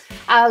people,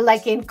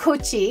 like in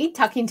Kochi,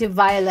 talking to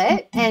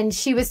Violet, and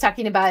she was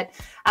talking about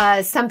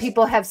some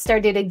people have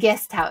started a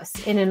guest house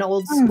in an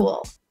old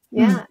school.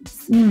 Yeah,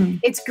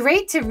 it's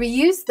great to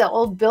reuse the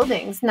old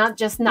buildings, not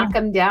just knock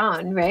them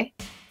down, right?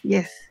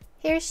 Yes.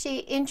 Here she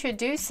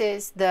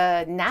introduces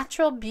the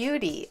natural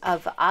beauty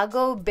of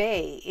Ago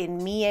Bay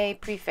in Mie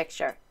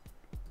Prefecture.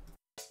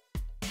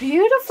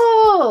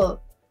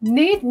 Beautiful!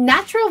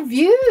 Natural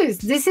views.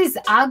 This is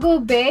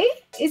Ago Bay,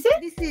 is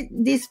it?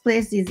 This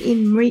place is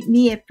in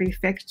Mie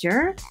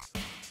Prefecture,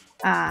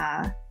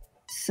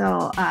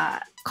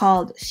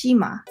 called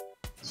Shima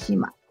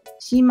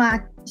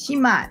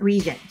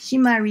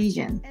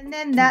region. And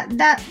then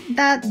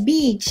that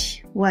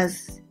beach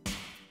was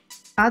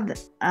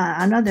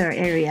another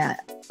area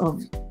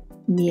of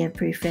Mie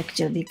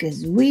Prefecture,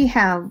 because we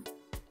have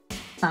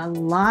a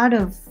lot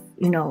of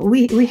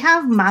we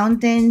have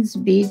mountains,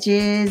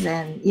 beaches,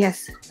 and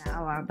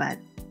but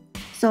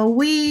so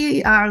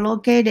we are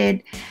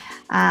located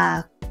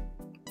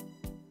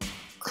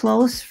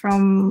close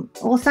from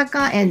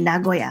Osaka and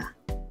Nagoya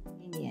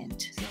in the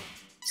end.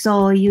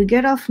 So you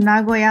get off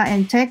Nagoya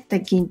and take the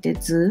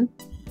Kintetsu,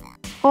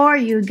 or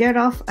you get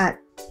off at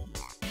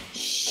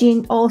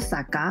Shin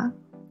Osaka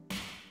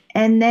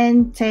and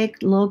then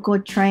take local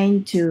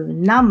train to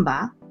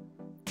Namba,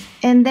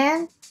 and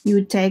then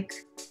you take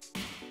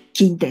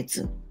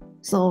Kintetsu.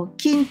 So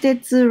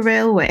Kintetsu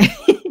Railway.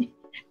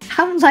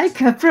 I'm like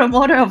a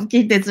promoter of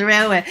Kintetsu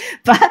Railway,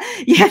 but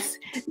yes,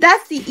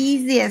 That's the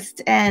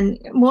easiest and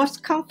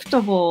most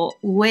comfortable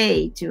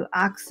way to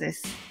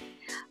access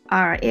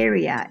our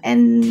area.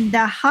 And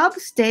the hub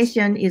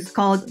station is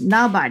called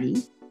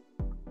Nabari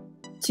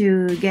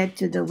to get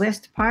to the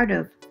west part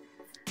of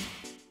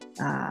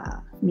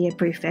Mie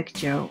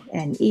Prefecture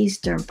and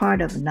eastern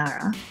part of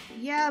Nara.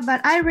 Yeah,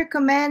 but I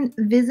recommend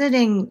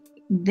visiting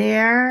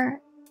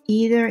there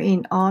either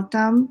in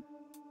autumn,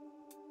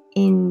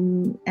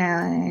 in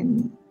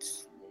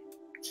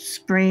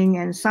spring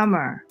and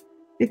summer,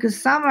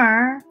 because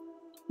summer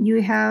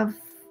you have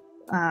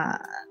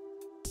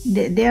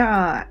there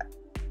are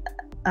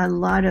a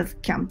lot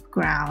of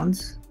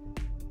campgrounds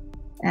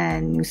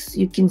and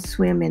you can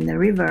swim in the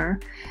river,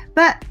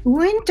 but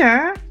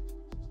winter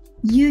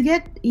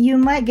you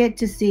might get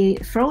to see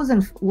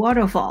frozen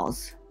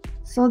waterfalls,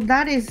 so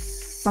that is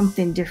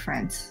something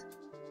different.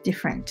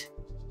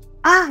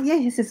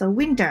 Yes, it's a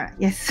winter.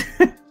 Yes.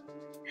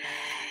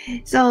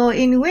 So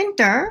in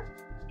winter,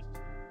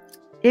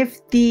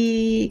 if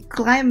the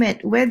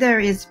weather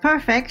is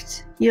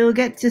perfect, you'll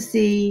get to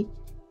see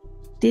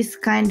this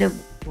kind of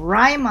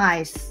rime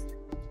ice.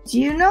 Do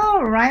you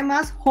know rime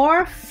ice?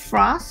 Hoar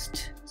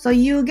frost. So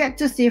you get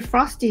to see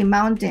frosty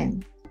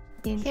mountain.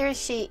 Here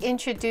she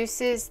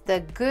introduces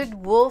the Good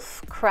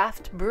Wolf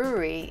Craft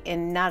Brewery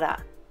in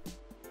Nara.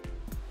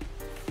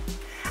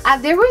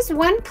 There was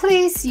one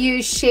place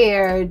you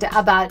shared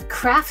about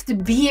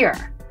craft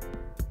beer,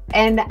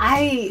 and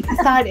I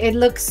thought it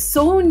looked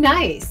so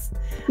nice.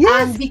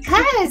 Yes.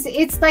 Because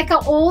it's like an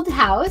old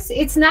house.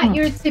 It's not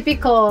your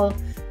typical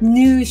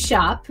new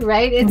shop,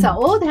 right? It's an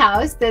old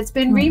house that's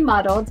been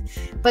remodeled,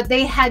 but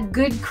they had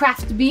good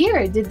craft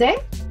beer, did they?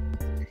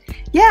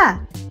 Yeah.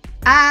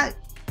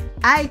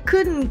 I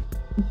couldn't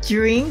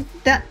drink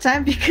that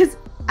time because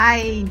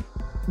I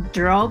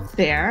drove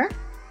there.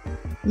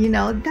 You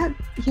know that,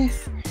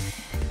 yes.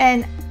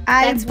 And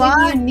that's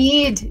when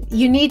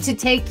you need to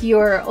take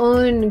your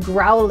own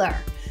growler,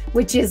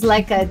 which is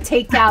like a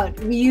takeout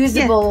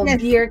reusable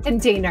beer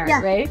container,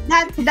 right?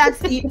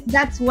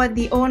 That's what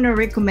the owner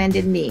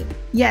recommended me.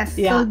 Yes.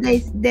 Yeah. So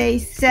they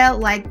sell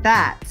like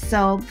that.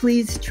 So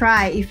please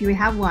try if you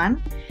have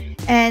one.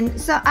 And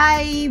so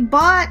I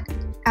bought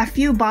a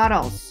few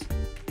bottles.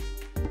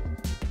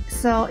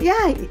 So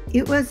yeah,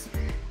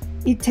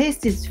 it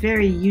tasted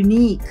very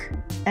unique.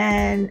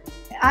 And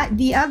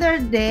the other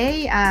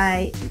day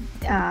I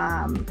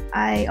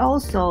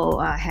also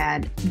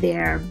had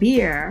their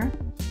beer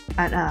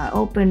at an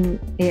open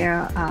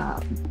air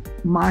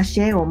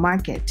marché or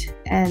market,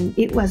 and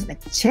it was like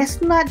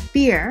chestnut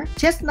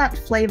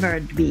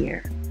flavored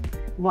beer.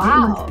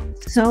 Wow,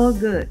 so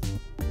good.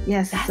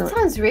 Yes, that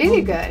sounds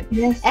really good.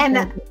 Yes, and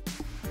so good.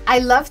 I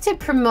love to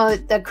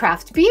promote the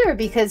craft beer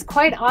because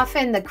quite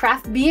often the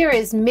craft beer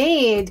is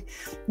made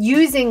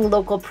using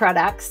local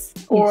products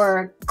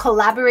or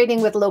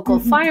collaborating with local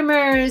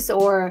farmers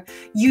or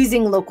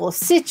using local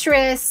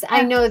citrus.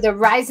 I know the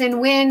Rise and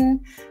Win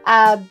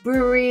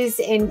breweries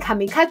in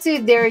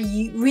Kamikatsu, they're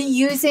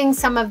reusing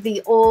some of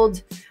the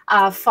old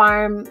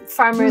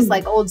farmers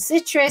like old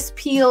citrus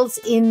peels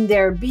in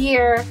their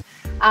beer.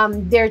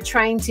 They're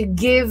trying to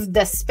give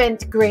the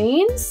spent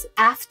grains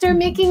after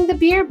making the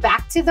beer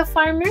back to the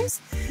farmers.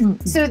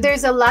 So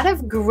there's a lot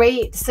of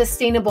great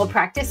sustainable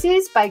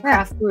practices by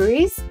craft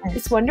breweries. Yes.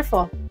 It's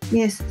wonderful.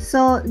 Yes.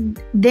 So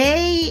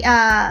they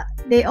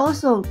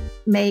also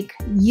make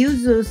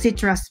yuzu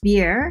citrus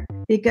beer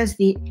because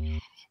the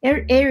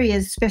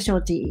area's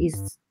specialty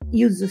is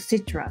yuzu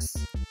citrus.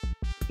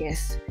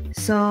 Yes.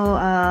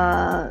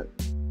 So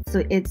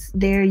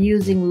they're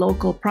using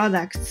local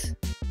products.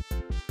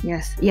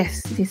 Yes.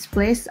 This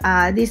place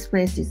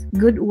is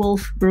Good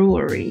Wolf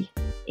Brewery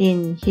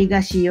in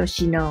Higashi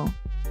Yoshino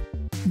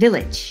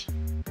Village.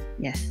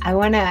 Yes. I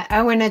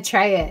wanna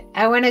try it.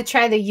 I wanna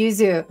try the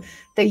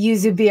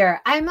yuzu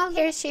beer.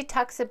 Here she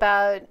talks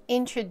about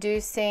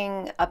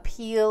introducing a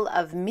peel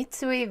of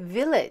Mitsui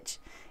Village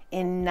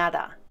in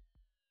Nara.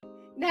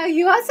 Now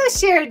you also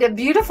shared a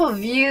beautiful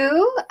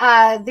view.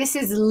 This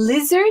is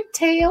Lizard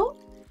Tail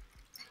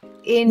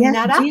in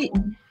Nara.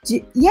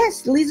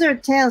 Yes,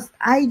 lizard tails.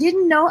 I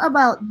didn't know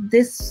about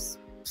this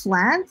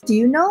plant. Do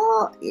you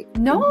know?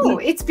 No,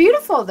 it's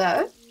beautiful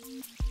though.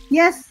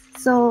 Yes.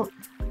 So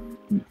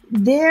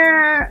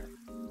their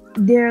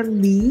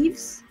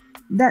leaves,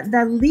 their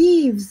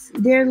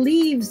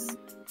leaves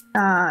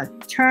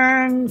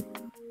turn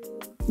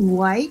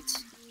white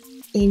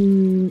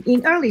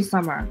in early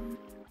summer.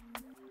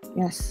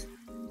 Yes.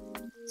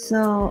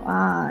 So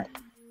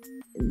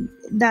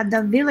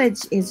the village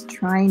is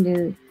trying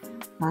to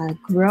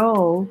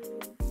grow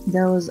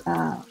those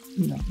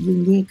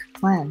unique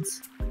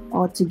plants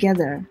all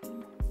together.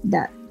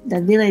 The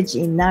village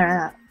in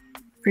Nara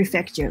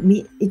Prefecture,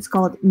 it's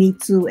called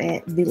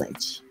Mitsue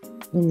Village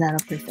in Nara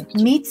Prefecture.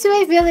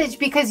 Mitsue Village,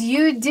 because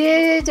you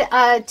did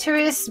a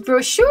tourist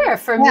brochure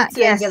for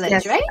Mitsue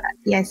Village, right?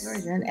 Yes,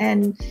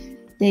 and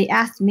they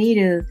asked me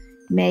to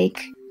make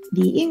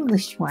the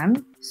English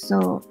one,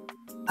 so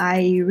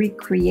I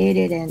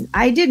recreated, and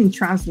I didn't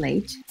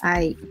translate.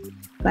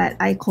 But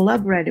I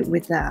collaborated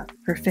with a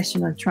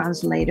professional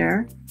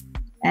translator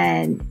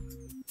And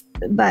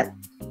but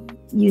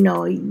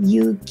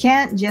you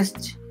can't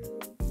just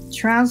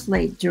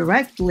translate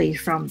directly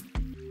from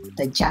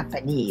the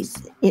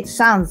Japanese. It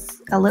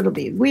sounds a little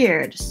bit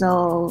weird.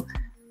 So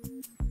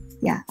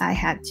yeah, I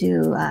had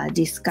to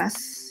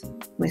discuss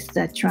with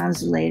the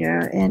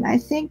translator, and I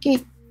think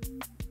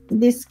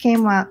this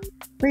came out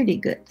pretty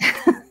good.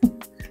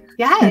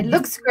 Yeah, it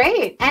looks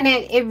great, and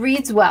it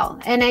reads well.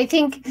 And I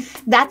think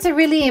that's a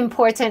really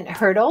important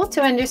hurdle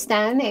to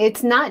understand.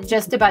 It's not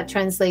just about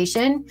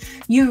translation.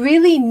 You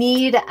really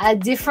need a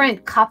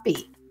different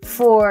copy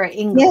for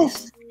English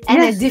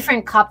and a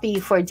different copy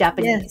for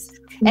Japanese. Yes.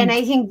 And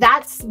I think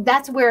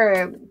that's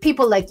where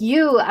people like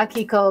you,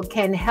 Akiko,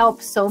 can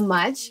help so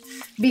much,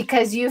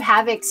 because you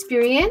have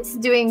experience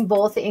doing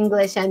both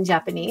English and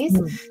Japanese.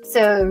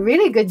 So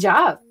really good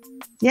job.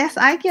 Yes,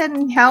 I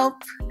can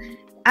help.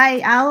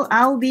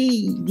 I'll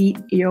be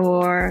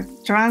your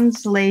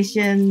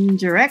translation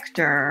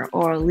director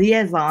or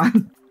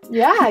liaison.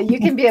 Yeah, you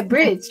can be a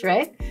bridge,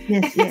 right?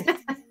 Yes.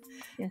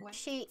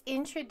 She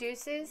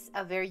introduces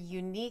a very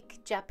unique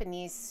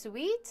Japanese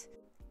sweet,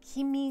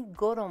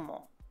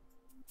 kimigoromo.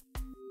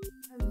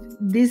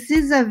 This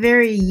is a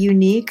very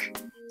unique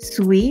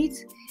sweet.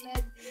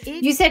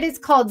 You said it's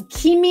called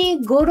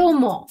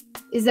kimigoromo.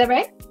 Is that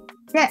right?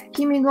 Yeah,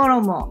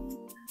 kimigoromo.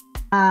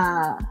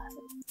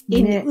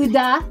 In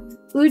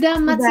Uda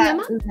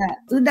Matsuyama?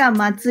 Uda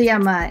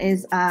Matsuyama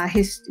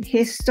is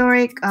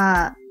historic.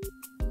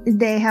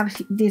 They have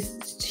this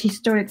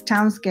historic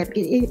townscape.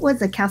 It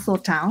was a castle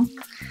town.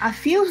 A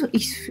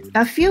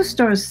few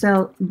stores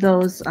sell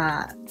those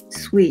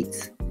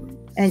sweets,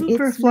 and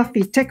super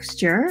fluffy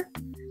texture.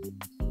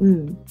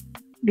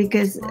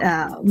 Because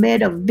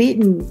made of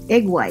beaten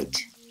egg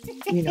white.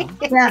 Yeah,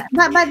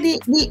 but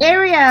the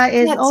area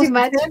is not also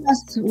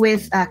famous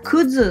with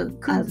kudzu,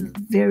 a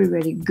very,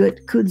 very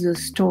good kudzu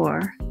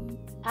store.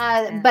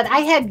 But I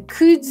had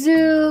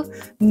kudzu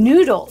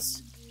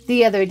noodles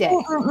the other day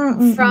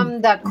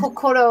from the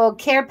Kokoro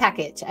Care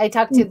Package. I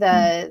talked to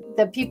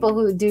the people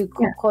who do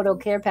Kokoro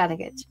Care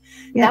Package.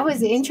 That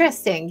was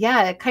interesting.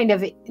 Yeah, kind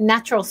of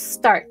natural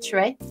starch,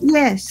 right?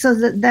 Yes. So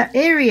the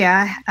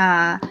area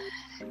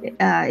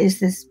is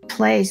this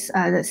place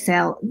that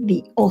sell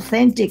the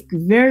authentic,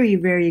 very,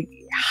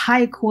 very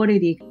high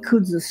quality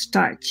kudzu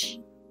starch.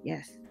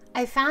 Yes.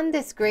 I found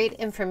this great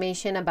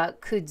information about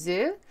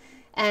kudzu,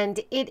 and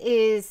it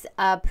is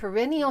a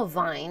perennial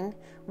vine,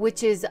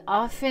 which is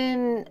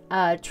often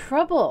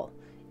trouble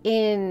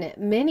in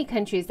many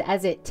countries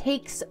as it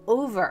takes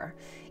over.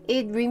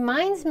 It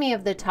reminds me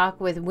of the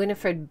talk with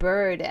Winifred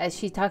Bird, as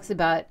she talks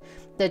about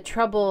the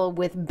trouble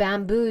with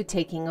bamboo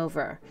taking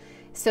over.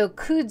 So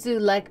kudzu,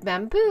 like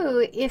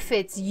bamboo, if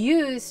it's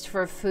used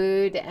for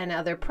food and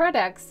other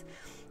products,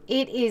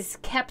 it is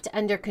kept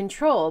under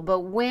control.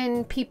 But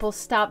when people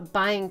stop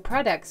buying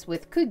products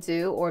with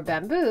kudzu or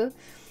bamboo,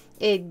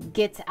 it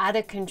gets out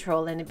of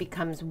control and it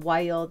becomes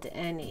wild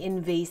and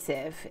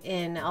invasive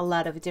in a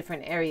lot of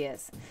different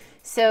areas.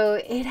 So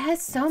it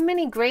has so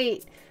many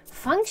great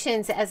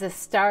functions as a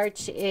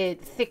starch. It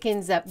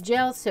thickens up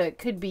gel, so it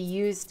could be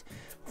used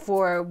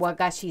for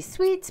wagashi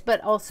sweets,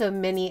 but also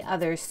many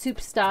other soup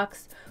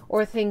stocks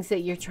or things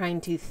that you're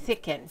trying to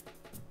thicken.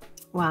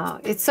 Wow,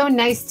 it's so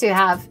nice to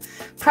have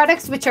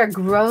products which are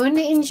grown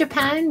in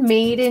Japan,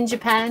 made in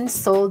Japan,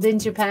 sold in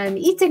Japan,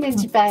 eaten in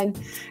Japan,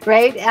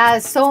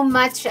 right? So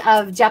much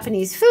of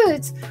Japanese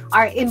foods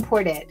are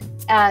imported.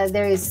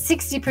 There is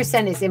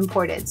 60% is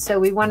imported. So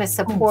we want to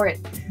support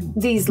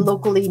these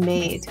locally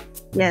made.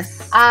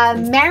 Yes.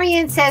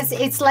 Marion says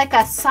it's like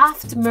a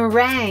soft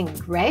meringue,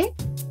 right?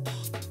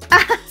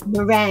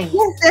 Meringue.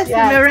 Yes, that's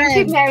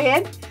meringue. Thank you,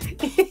 Marion.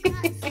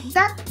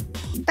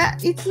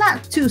 that it's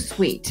not too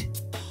sweet.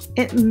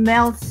 It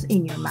melts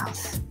in your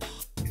mouth.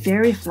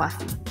 Very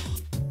fluffy.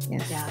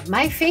 Yes. Yeah.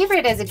 My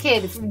favorite as a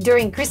kid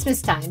during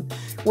Christmas time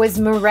was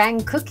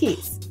meringue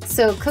cookies.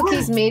 So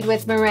cookies made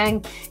with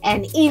meringue,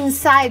 and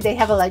inside they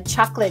have a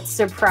chocolate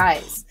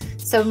surprise.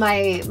 So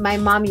my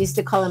mom used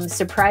to call them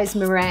surprise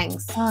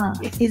meringues.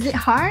 Is it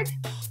hard?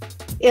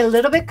 A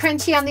little bit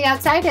crunchy on the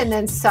outside and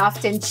then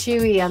soft and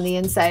chewy on the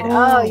inside.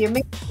 Oh, you're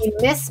making me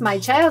miss my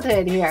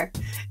childhood here.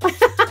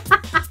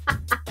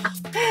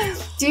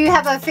 Do you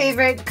have a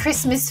favorite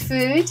Christmas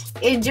food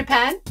in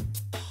Japan?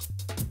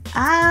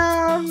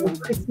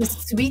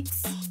 Christmas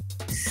sweets?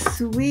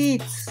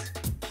 Sweets.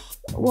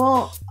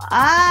 Well,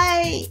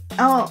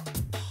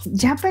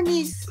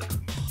 Japanese.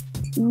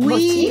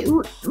 Mochi.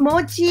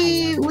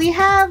 We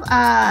have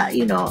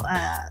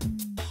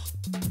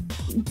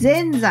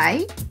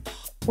zenzai,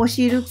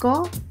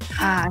 oshiruko,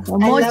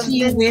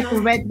 mochi with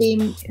red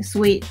bean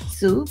sweet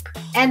soup.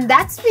 And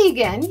that's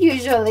vegan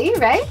usually,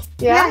 right?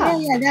 Yeah,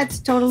 that's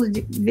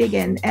totally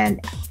vegan. And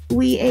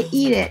we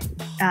eat it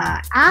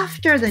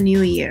after the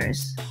New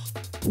Year's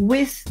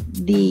with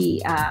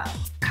the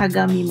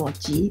kagami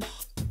mochi,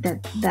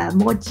 the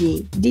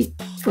mochi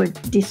for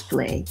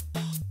display,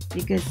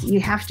 because you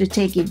have to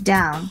take it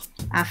down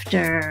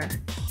after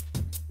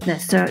the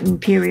certain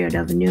period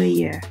of New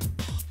Year.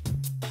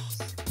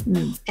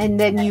 And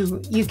then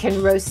you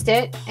can roast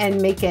it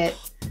and make it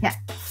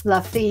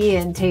fluffy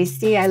and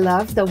tasty. I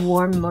love the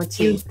warm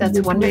mochi. That's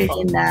you wonderful.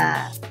 Put it in the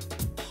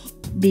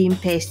bean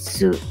paste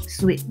soup,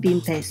 sweet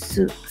bean paste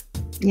soup.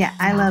 Yeah,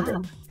 I love it.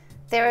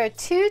 There are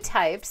 2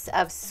 types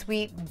of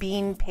sweet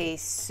bean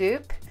paste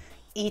soup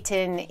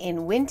eaten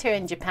in winter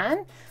in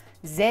Japan,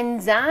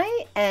 zenzai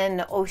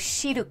and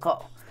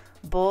oshiruko.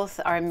 Both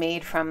are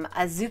made from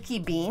azuki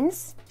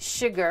beans,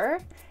 sugar,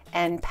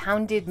 and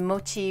pounded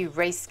mochi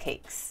rice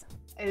cakes.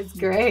 It's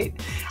great.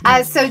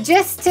 So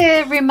just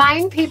to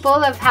remind people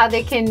of how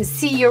they can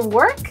see your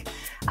work,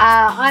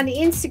 on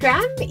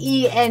Instagram,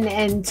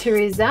 ENN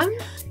Tourism.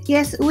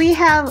 Yes, we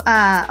have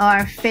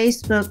our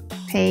Facebook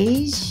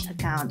page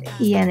account,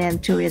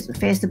 ENN Tourism,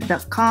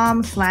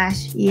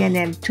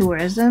 facebook.com/ENN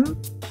Tourism.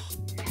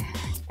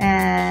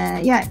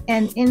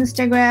 And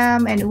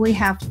Instagram, and we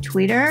have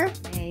Twitter,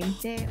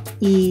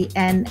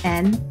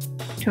 ENN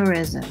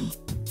Tourism.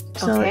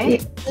 So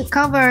it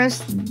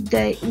covers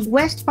the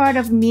west part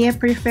of Mie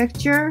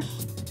Prefecture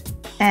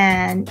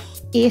and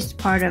east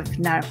part of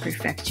Nara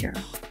Prefecture.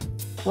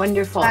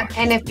 Wonderful.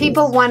 And if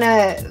people want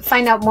to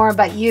find out more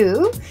about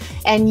you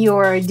and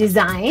your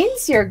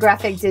designs, your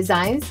graphic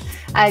designs,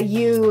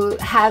 you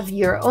have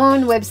your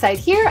own website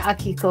here,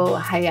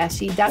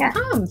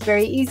 akikohayashi.com. It's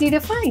very easy to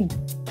find.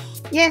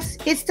 Yes,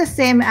 it's the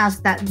same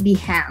as that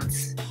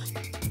Behance.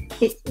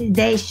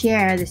 They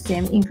share the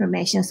same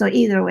information. So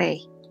either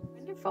way.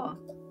 Wonderful.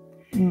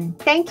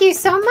 Thank you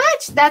so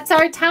much. That's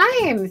our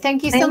time.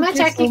 Thank you so much,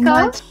 Akiko. Thank you so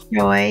much,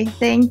 Joy.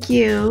 Thank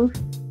you.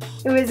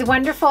 It was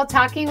wonderful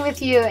talking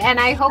with you, and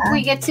I hope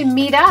we get to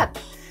meet up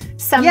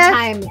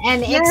sometime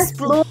and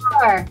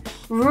explore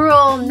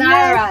rural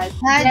Nara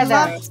I'd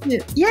love to.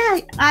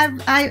 Yeah,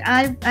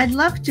 I'd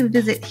love to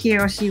visit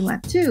Hiroshima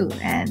too.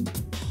 And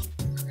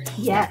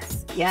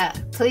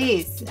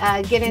please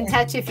get in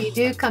touch if you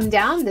do come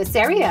down this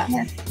area.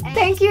 Yes.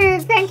 Thank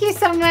you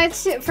so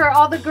much for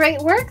all the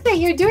great work that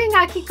you're doing,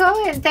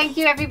 Akiko, and thank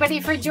you everybody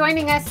for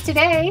joining us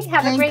today.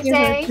 Have a great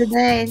day.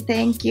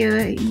 Thank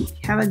you.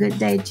 Have a good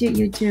day too.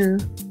 You too.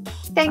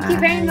 Thank you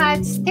very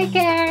much. Take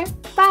care.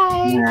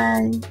 Bye.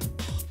 Bye.